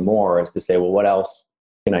excites me more, is to say, well, what else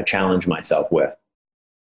can I challenge myself with?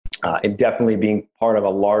 And definitely being part of a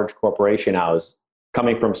large corporation, I was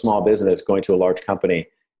coming from small business, going to a large company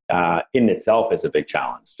in itself is a big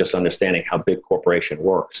challenge, just understanding how big corporation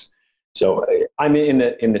works. So I'm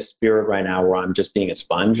in the spirit right now where I'm just being a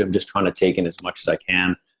sponge. I'm just trying to take in as much as I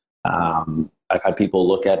can. I've had people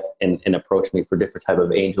look at and approach me for different type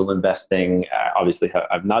of angel investing. Obviously,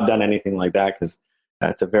 I've not done anything like that, because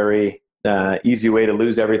that's a very easy way to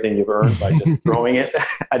lose everything you've earned by just throwing it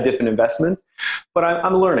at different investments. But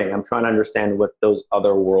I'm learning. I'm trying to understand what those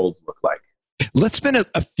other worlds look like. Let's spend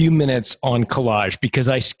a few minutes on Collage, because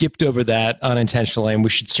I skipped over that unintentionally, and we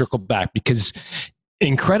should circle back, because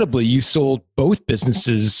incredibly, you sold both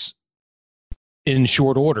businesses in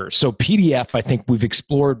short order. So PDF, I think we've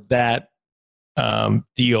explored that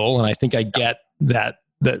deal, and I think I get that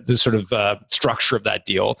the sort of structure of that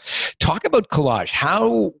deal. Talk about Collage.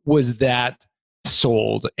 How was that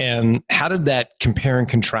sold, and how did that compare and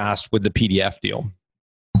contrast with the PDF deal?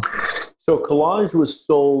 So Collage was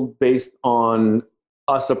sold based on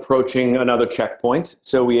us approaching another checkpoint.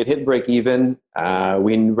 So we had hit break even.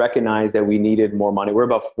 We recognized that we needed more money. We're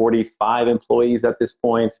about 45 employees at this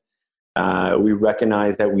point. We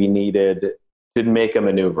recognized that we needed to make a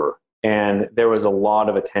maneuver. And there was a lot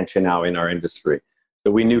of attention now in our industry.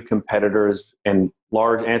 So we knew competitors, and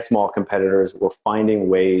large and small competitors, were finding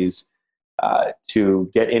ways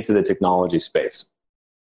to get into the technology space.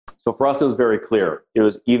 So for us, it was very clear. It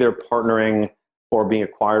was either partnering or being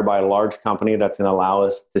acquired by a large company that's going to allow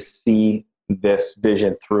us to see this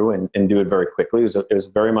vision through and do it very quickly. It was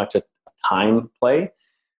very much a time play.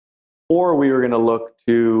 Or we were going to look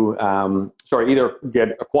to, either get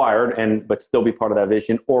acquired but still be part of that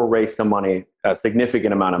vision, or raise some money, a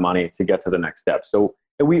significant amount of money, to get to the next step. So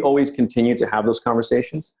we always continued to have those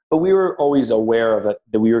conversations, but we were always aware of it,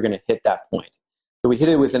 that we were going to hit that point. So we hit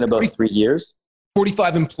it within about 3 years.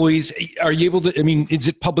 45 employees. Are you able to, is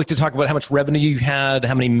it public to talk about how much revenue you had,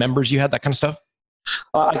 how many members you had, that kind of stuff?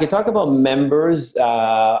 I can talk about members.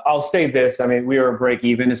 I'll say this. We were break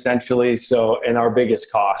even essentially. So, and our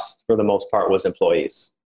biggest cost for the most part was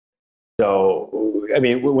employees. So,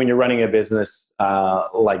 when you're running a business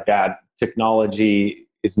like that, technology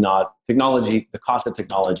is not technology. The cost of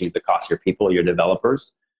technology is the cost of your people, your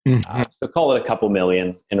developers. Mm-hmm. So call it a couple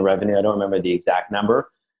million in revenue. I don't remember the exact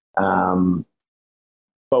number.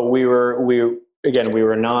 But we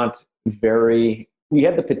were not very, we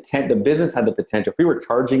had the potential, the business had the potential. If we were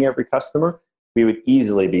charging every customer, we would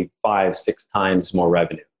easily be 5-6 times more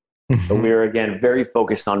revenue. Mm-hmm. But we were, again, very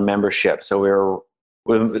focused on membership. So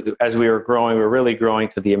as we were growing, we were really growing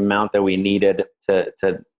to the amount that we needed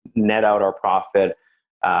to net out our profit.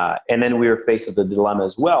 And then we were faced with the dilemma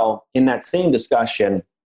as well. In that same discussion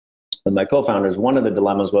with my co-founders, one of the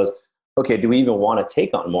dilemmas was, okay, do we even want to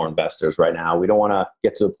take on more investors right now? We don't want to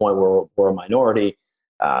get to the point where we're a minority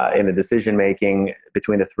in the decision-making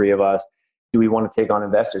between the three of us. Do we want to take on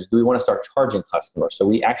investors? Do we want to start charging customers? So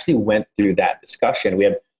we actually went through that discussion. We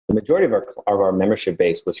had the majority of our membership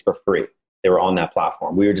base was for free. They were on that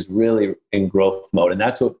platform. We were just really in growth mode. And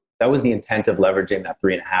that was the intent of leveraging that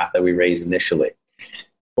 3.5 that we raised initially.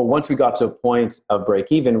 But once we got to a point of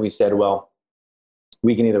break even, we said, well,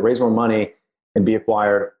 we can either raise more money and be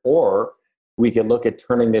acquired, or we could look at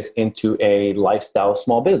turning this into a lifestyle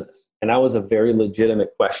small business. And that was a very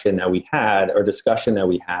legitimate question that we had, or discussion that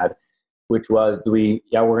we had, which was, we're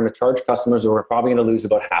going to charge customers, or we're probably going to lose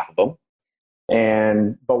about half of them.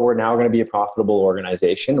 But we're now going to be a profitable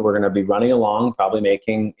organization. We're going to be running along, probably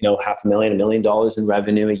making, $500,000, $1 million in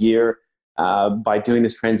revenue a year by doing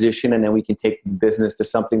this transition. And then we can take the business to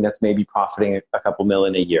something that's maybe profiting a couple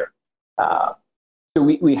million a year. So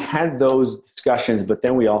we had those discussions, but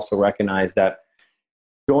then we also recognized that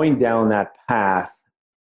going down that path,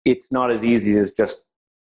 it's not as easy as just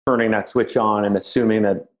turning that switch on and assuming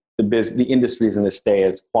that the industry is going to stay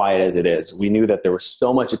as quiet as it is. We knew that there was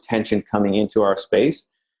so much attention coming into our space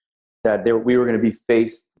that we were going to be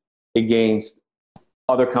faced against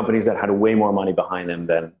other companies that had way more money behind them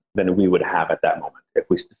than we would have at that moment if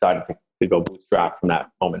we decided to go bootstrap from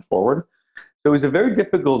that moment forward. So it was a very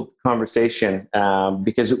difficult conversation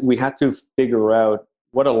because we had to figure out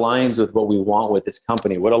what aligns with what we want with this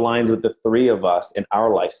company, what aligns with the three of us in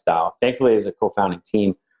our lifestyle. Thankfully, as a co-founding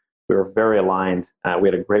team, we were very aligned. We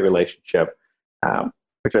had a great relationship,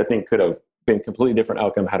 which I think could have been a completely different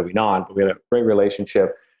outcome had we not, but we had a great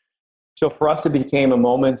relationship. So for us, it became a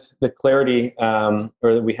moment, we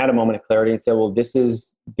had a moment of clarity and said, well, this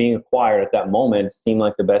is being acquired at that moment seemed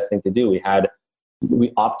like the best thing to do. We had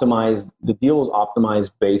we optimized, the deal was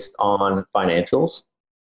optimized based on financials.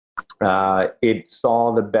 It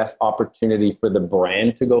saw the best opportunity for the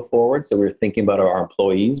brand to go forward. So we were thinking about our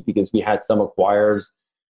employees, because we had some acquirers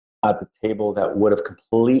at the table that would have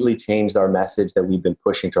completely changed our message that we've been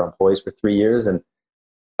pushing to our employees for 3 years. And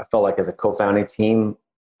I felt like as a co-founding team,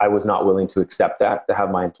 I was not willing to accept that, to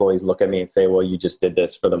have my employees look at me and say, well, you just did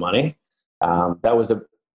this for the money. That was a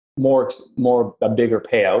bigger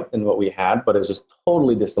payout than what we had, but it was just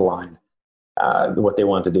totally disaligned what they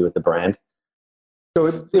wanted to do with the brand. So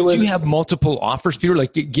it was. Do you have multiple offers, Peter?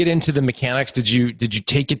 Like, get into the mechanics. Did you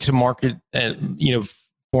take it to market and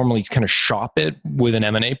formally kind of shop it with an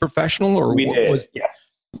M&A professional, or we did? Yes.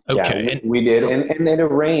 Okay, yeah, we did, and it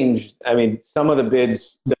arranged. I mean, some of the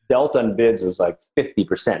bids, the delta on bids was like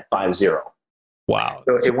 50%, 50. Wow.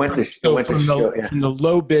 So it went to from the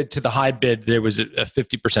low bid to the high bid, there was a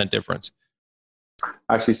 50% difference.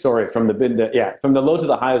 Actually, sorry, from the bid, from the low to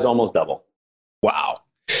the high is almost double. Wow.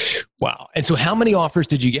 And so how many offers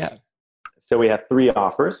did you get? So we had 3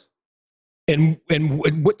 offers. And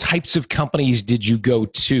what types of companies did you go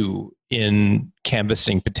to in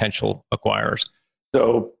canvassing potential acquirers?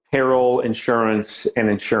 So payroll, insurance, and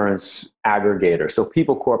insurance aggregator. So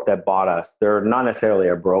People Corp that bought us, they're not necessarily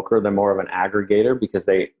a broker. They're more of an aggregator, because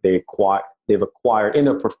they've acquired in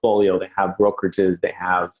their portfolio. They have brokerages, they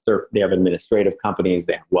have administrative companies,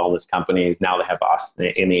 they have wellness companies. Now they have us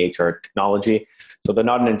in the HR technology. So they're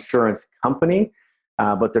not an insurance company,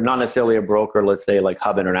 but they're not necessarily a broker. Let's say like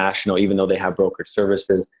Hub International, even though they have brokerage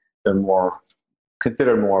services, they're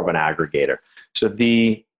considered more of an aggregator. So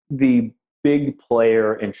the big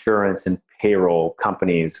player insurance and payroll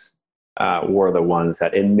companies were the ones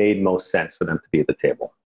that it made most sense for them to be at the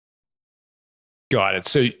table. Got it.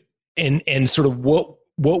 So, and sort of what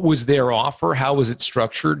was their offer? How was it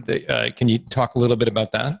structured? Can you talk a little bit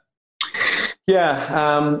about that?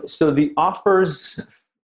 Yeah. So the offers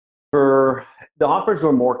were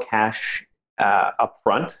more cash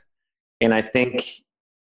upfront, and I think,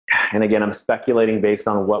 and again, I'm speculating based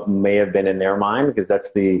on what may have been in their mind, because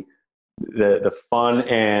that's the fun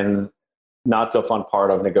and not so fun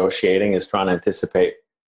part of negotiating, is trying to anticipate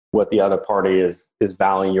what the other party is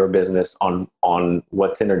valuing your business on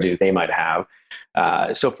what synergies they might have.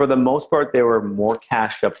 So for the most part, they were more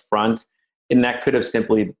cash up front, and that could have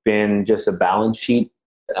simply been just a balance sheet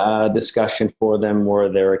discussion for them, where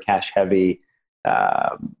they're cash heavy.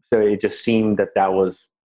 So it just seemed that was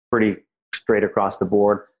pretty straight across the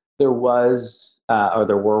board. There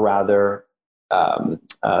were rather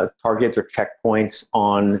targets or checkpoints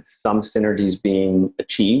on some synergies being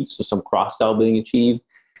achieved, so some cross-sell being achieved.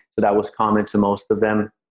 So that was common to most of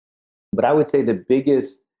them. But I would say the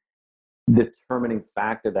biggest determining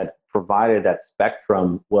factor that provided that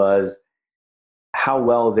spectrum was how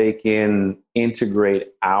well they can integrate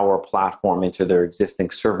our platform into their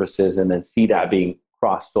existing services, and then see that being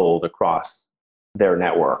cross-sold across their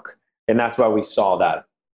network. And that's why we saw that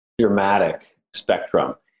dramatic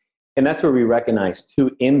spectrum. And that's where we recognized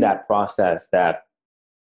too, in that process, that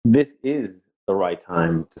this is the right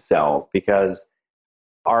time to sell, because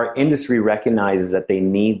our industry recognizes that they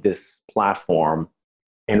need this platform.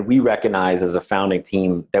 And we recognize as a founding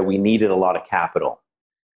team that we needed a lot of capital.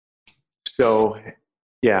 So,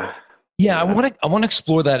 yeah. Yeah, I want to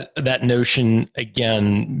explore that notion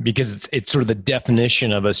again, because it's sort of the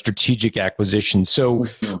definition of a strategic acquisition. So,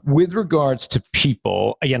 with regards to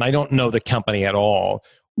People, again, I don't know the company at all.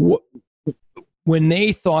 When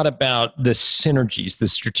they thought about the synergies, the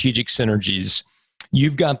strategic synergies,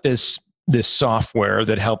 you've got this software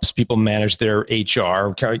that helps people manage their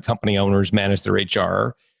HR, company owners manage their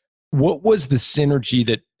HR. What was the synergy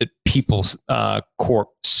that People Corp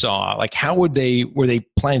saw? Like, were they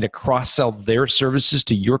planning to cross-sell their services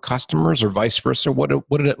to your customers, or vice versa? What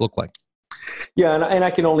did it look like? Yeah, and I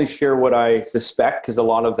can only share what I suspect, because a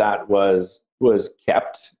lot of that was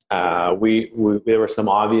kept. There were some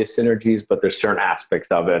obvious synergies, but there's certain aspects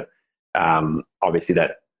of it, obviously,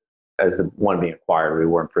 that as the one being acquired, we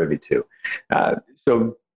weren't privy to.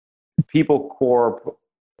 So People Corp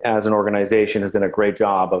as an organization has done a great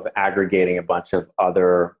job of aggregating a bunch of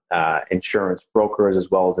other insurance brokers, as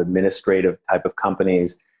well as administrative type of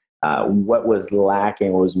companies. What was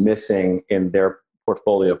lacking, was missing in their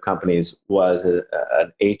portfolio of companies, was an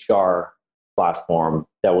HR platform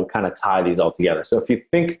that would kind of tie these all together. So if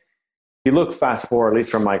you look fast forward, at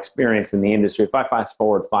least from my experience in the industry, if I fast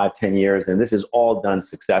forward 5-10 years, and this is all done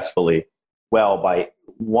successfully well by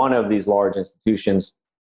one of these large institutions,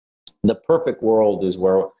 the perfect world is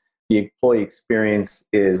where the employee experience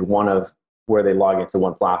is one of where they log into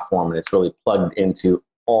one platform, and it's really plugged into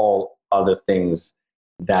all other things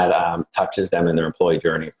that touches them in their employee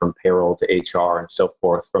journey, from payroll to HR and so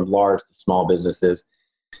forth, from large to small businesses.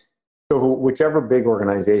 So whichever big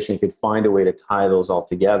organization could find a way to tie those all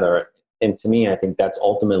together. And to me, I think that's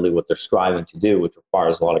ultimately what they're striving to do, which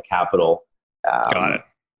requires a lot of capital. Got it.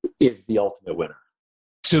 Is the ultimate winner.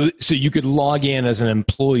 So you could log in as an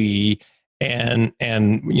employee and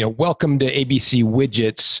welcome to ABC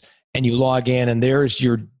Widgets, and you log in and there's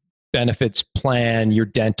your benefits plan, your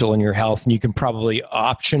dental and your health, and you can probably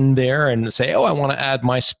option there and say, oh, I want to add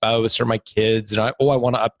my spouse or my kids, and I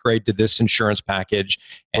want to upgrade to this insurance package,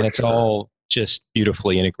 and it's all just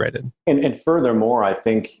beautifully integrated. And furthermore, I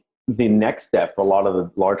think the next step for a lot of the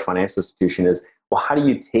large financial institutions is, well, how do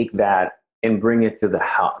you take that and bring it to the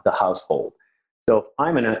household? So if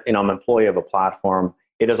I'm an employee of a platform,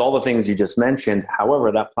 it does all the things you just mentioned.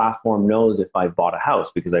 However, that platform knows if I bought a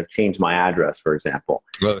house because I've changed my address, for example.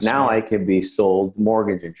 Now I can be sold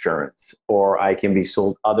mortgage insurance, or I can be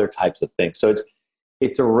sold other types of things. So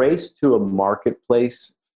it's a race to a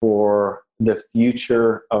marketplace for the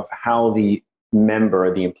future of how the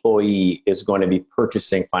member, the employee, is going to be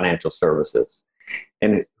purchasing financial services.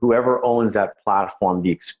 And whoever owns that platform,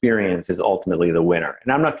 the experience is ultimately the winner.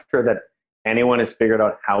 And I'm not sure that anyone has figured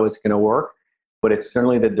out how it's going to work, but it's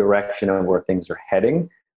certainly the direction of where things are heading,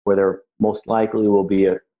 where there most likely will be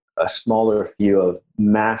a smaller few of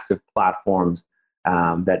massive platforms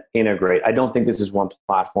that integrate. I don't think this is one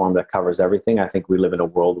platform that covers everything. I think we live in a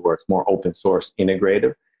world where it's more open source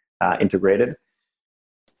integrated. But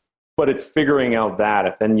it's figuring out that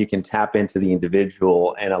if then you can tap into the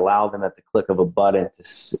individual and allow them at the click of a button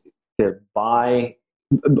to buy.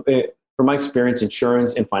 From my experience,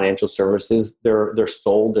 insurance and financial services, they're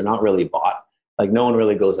sold. They're not really bought. Like, no one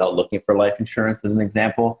really goes out looking for life insurance, as an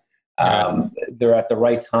example. They're at the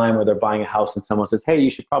right time, or they're buying a house and someone says, hey, you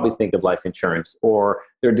should probably think of life insurance. Or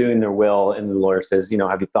they're doing their will and the lawyer says,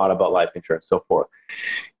 have you thought about life insurance, so forth.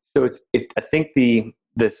 So I think the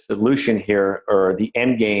solution here, or the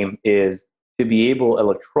end game, is to be able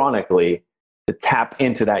electronically to tap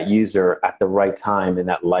into that user at the right time in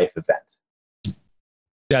that life event.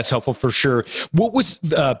 That's helpful for sure. What was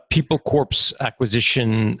People Corp's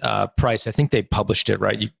acquisition price? I think they published it,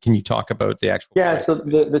 right? Can you talk about the actual price? So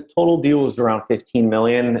the total deal was around $15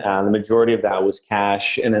 million. The majority of that was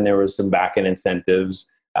cash, and then there was some back-end incentives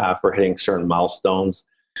for hitting certain milestones.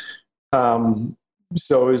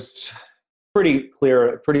 So it was pretty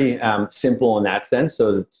clear, pretty simple in that sense.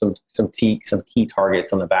 So some key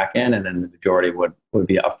targets on the back end, and then the majority would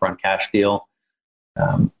be an upfront cash deal.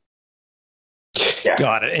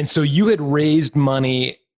 Got it. And so you had raised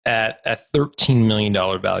money at a $13 million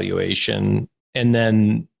valuation, and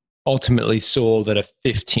then ultimately sold at a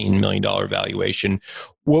 $15 million valuation.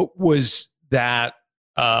 What was that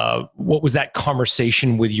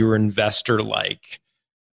conversation with your investor like?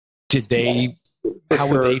 How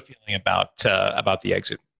were they feeling about the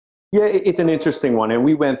exit? Yeah, it's an interesting one. And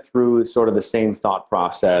we went through sort of the same thought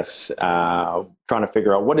process, trying to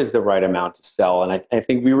figure out what is the right amount to sell. And I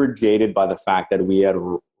think we were jaded by the fact that we had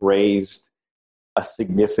raised at a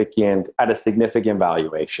significant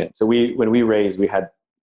valuation. So when we raised, we had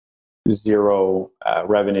zero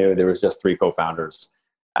revenue. There was just 3 co-founders.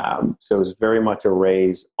 So it was very much a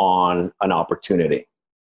raise on an opportunity.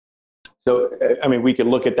 So, I mean, we could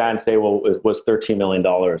look at that and say, well, was $13 million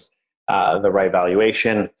the right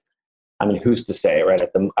valuation? I mean, who's to say, right?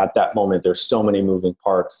 At that moment, there's so many moving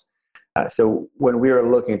parts. So when we were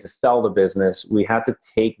looking to sell the business, we had to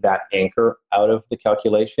take that anchor out of the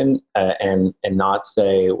calculation and not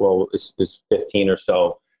say, well, is 15 or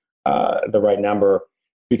so the right number,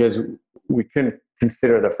 because we couldn't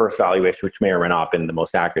consider the first valuation, which may or may not have been the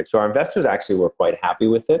most accurate. So our investors actually were quite happy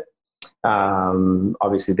with it.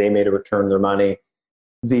 Obviously, they made a return on their money.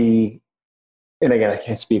 And again, I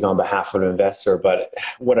can't speak on behalf of an investor, but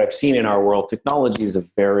what I've seen in our world, technology is a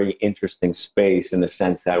very interesting space in the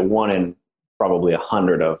sense that 1 in probably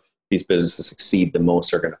 100 of these businesses succeed, the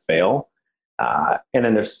most are going to fail. And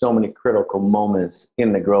then there's so many critical moments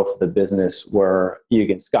in the growth of the business where you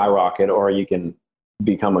can skyrocket or you can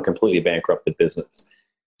become a completely bankrupted business.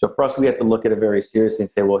 So for us, we have to look at it very seriously and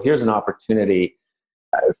say, well, here's an opportunity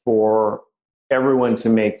for everyone to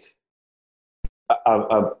make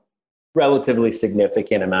a relatively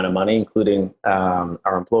significant amount of money, including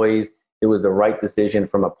our employees. It was the right decision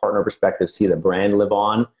from a partner perspective to see the brand live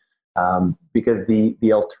on, because the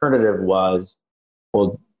alternative was,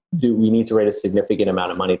 well, do we need to raise a significant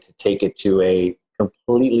amount of money to take it to a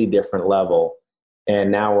completely different level?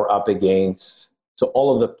 And now we're up against, so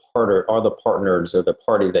all of the partners or the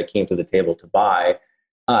parties that came to the table to buy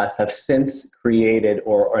us have since created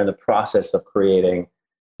or are in the process of creating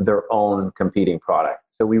their own competing product.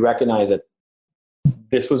 So we recognized that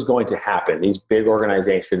this was going to happen. These big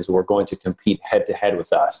organizations were going to compete head to head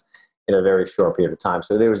with us in a very short period of time.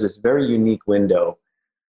 So there was this very unique window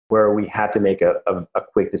where we had to make a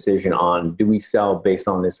quick decision on, do we sell based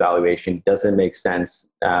on this valuation? Does it make sense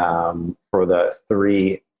for the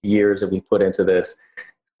 3 years that we put into this,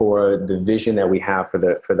 for the vision that we have for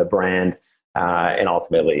the brand? And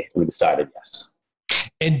ultimately, we decided yes.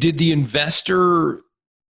 And did the investor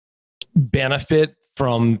benefit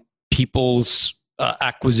from people's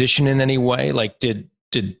acquisition in any way? Like, did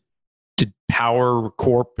Power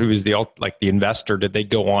Corp, who is the investor, did they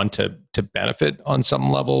go on to benefit on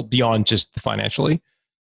some level beyond just financially?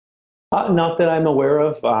 Not that I'm aware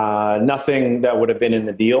of. Nothing that would have been in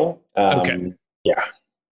the deal. Okay. Yeah.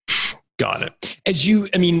 Got it.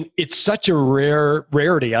 It's such a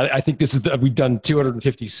rarity. I think we've done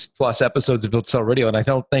 250 plus episodes of Built to Sell Radio, and I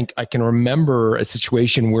don't think I can remember a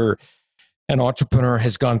situation where an entrepreneur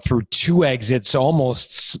has gone through 2 exits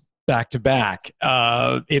almost back to back.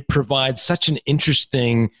 It provides such an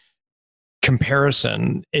interesting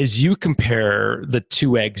comparison. As you compare the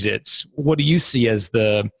 2 exits, what do you see as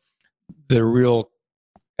the real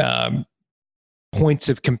points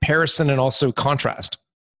of comparison and also contrast?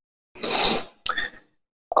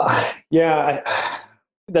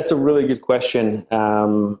 That's a really good question.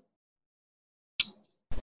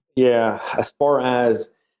 As far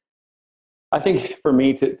as, I think for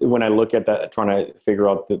me, when I look at that, trying to figure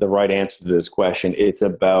out the right answer to this question, it's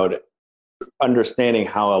about understanding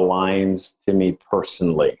how it aligns to me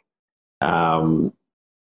personally. So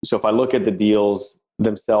if I look at the deals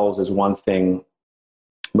themselves as one thing,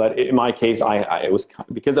 but in my case, it was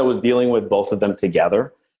because I was dealing with both of them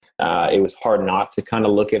together. It was hard not to kind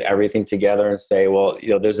of look at everything together and say, well,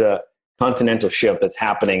 there's a continental shift that's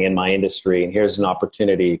happening in my industry, and here's an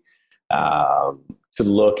opportunity to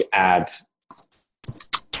look at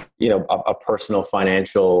a personal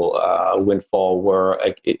financial windfall where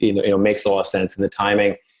it makes a lot of sense in the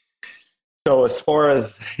timing. So as far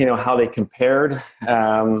as how they compared,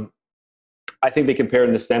 I think they compared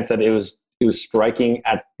in the sense that it was striking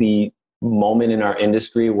at the moment in our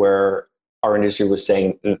industry where our industry was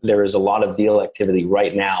saying there is a lot of deal activity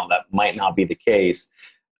right now that might not be the case.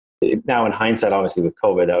 Now, in hindsight, obviously with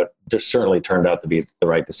COVID, that certainly turned out to be the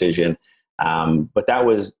right decision. But that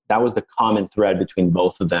was the common thread between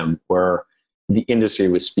both of them, where the industry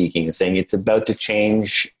was speaking and saying it's about to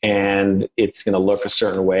change and it's going to look a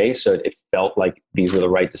certain way. So it felt like these were the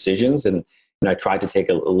right decisions. And I tried to take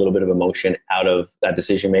a little bit of emotion out of that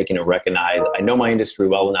decision making and recognize I know my industry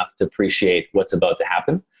well enough to appreciate what's about to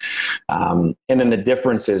happen. And then the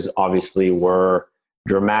differences obviously were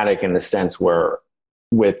dramatic in the sense where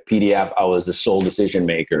with PDF, I was the sole decision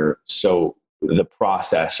maker. So the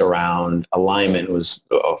process around alignment was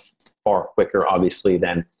far quicker, obviously,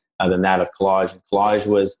 than that of Collage. And Collage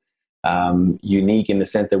was unique in the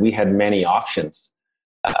sense that we had many options.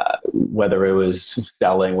 Whether it was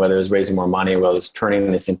selling, whether it was raising more money, whether it was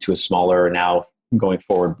turning this into a smaller, now going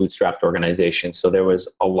forward, bootstrapped organization. So there was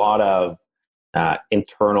a lot of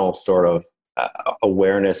internal sort of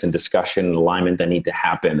awareness and discussion and alignment that need to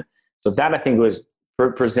happen. So that I think was,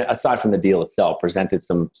 aside from the deal itself, presented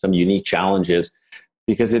some unique challenges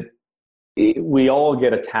because we all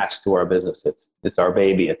get attached to our business. It's our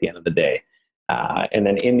baby at the end of the day. And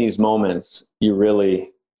then in these moments,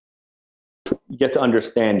 you get to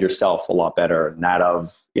understand yourself a lot better, and that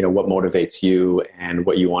of what motivates you and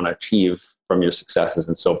what you want to achieve from your successes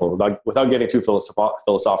and so forth, without getting too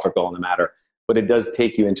philosophical on the matter. But it does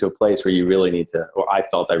take you into a place where you really need to, or I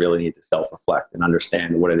felt I really need to self-reflect and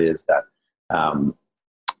understand what it is that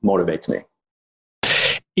motivates me.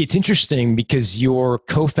 It's interesting because your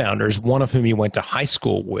co-founders, one of whom you went to high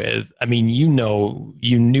school with, you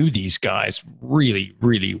knew these guys really,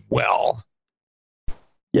 really well.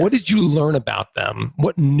 Yes. What did you learn about them?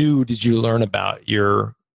 What new did you learn about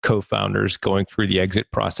your co-founders going through the exit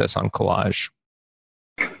process on Collage?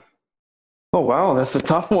 Oh, wow. That's a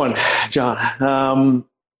tough one, John.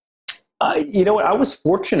 You know what? I was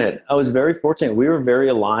fortunate. I was very fortunate. We were very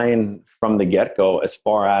aligned from the get-go as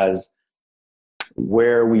far as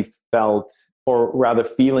where we felt, or rather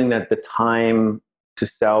feeling that the time to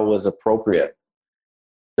sell was appropriate.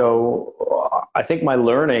 So I think my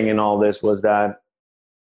learning in all this was that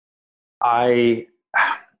we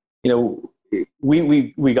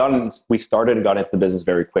started and got into the business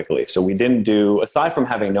very quickly. So we didn't do, aside from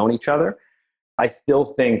having known each other, I still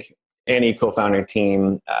think any co-founding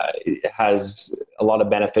team has a lot of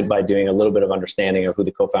benefit by doing a little bit of understanding of who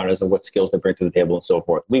the co-founders and what skills they bring to the table and so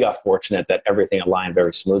forth. We got fortunate that everything aligned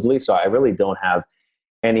very smoothly. So I really don't have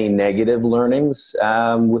any negative learnings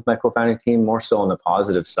with my co-founding team, more so on the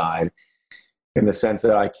positive side, in the sense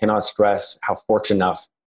that I cannot stress how fortunate enough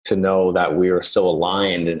to know that we are so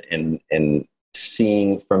aligned and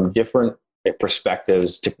seeing from different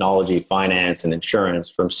perspectives, technology, finance, and insurance,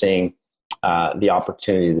 from seeing the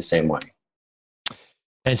opportunity the same way.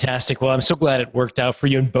 Fantastic. Well, I'm so glad it worked out for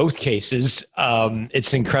you in both cases.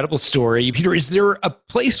 It's an incredible story. Peter, is there a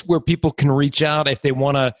place where people can reach out if they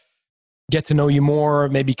want to get to know you more,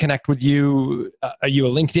 maybe connect with you? Are you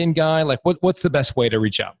a LinkedIn guy? Like, what's the best way to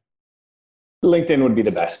reach out? LinkedIn would be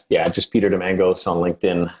the best. Yeah, just Peter Domangos on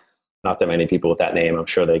LinkedIn. Not that many people with that name. I'm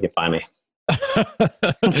sure they can find me.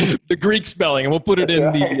 The Greek spelling, and we'll put it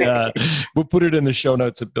we'll put it in the show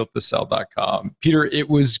notes at builttosell.com. Peter, it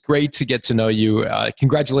was great to get to know you.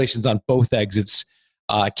 Congratulations on both exits.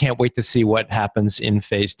 Can't wait to see what happens in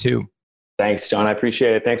phase 2. Thanks, John. I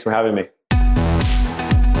appreciate it. Thanks for having me.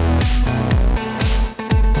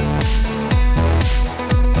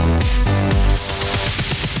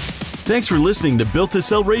 Thanks for listening to Built to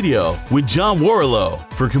Sell Radio with John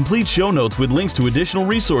Warrillow. For complete show notes with links to additional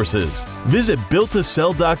resources, visit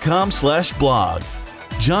builttosell.com/blog.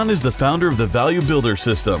 John is the founder of the Value Builder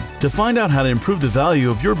System. To find out how to improve the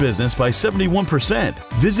value of your business by 71%,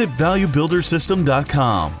 visit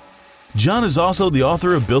valuebuildersystem.com. John is also the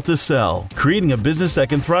author of Built to Sell, Creating a Business That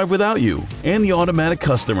Can Thrive Without You, and The Automatic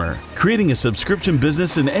Customer, Creating a Subscription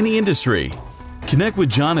Business in Any Industry. Connect with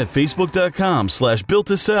John at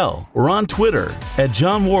facebook.com/built-to-sell or on Twitter at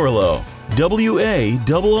John Warrillow,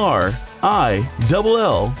 WARRILLOW.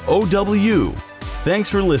 Thanks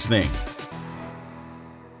for listening.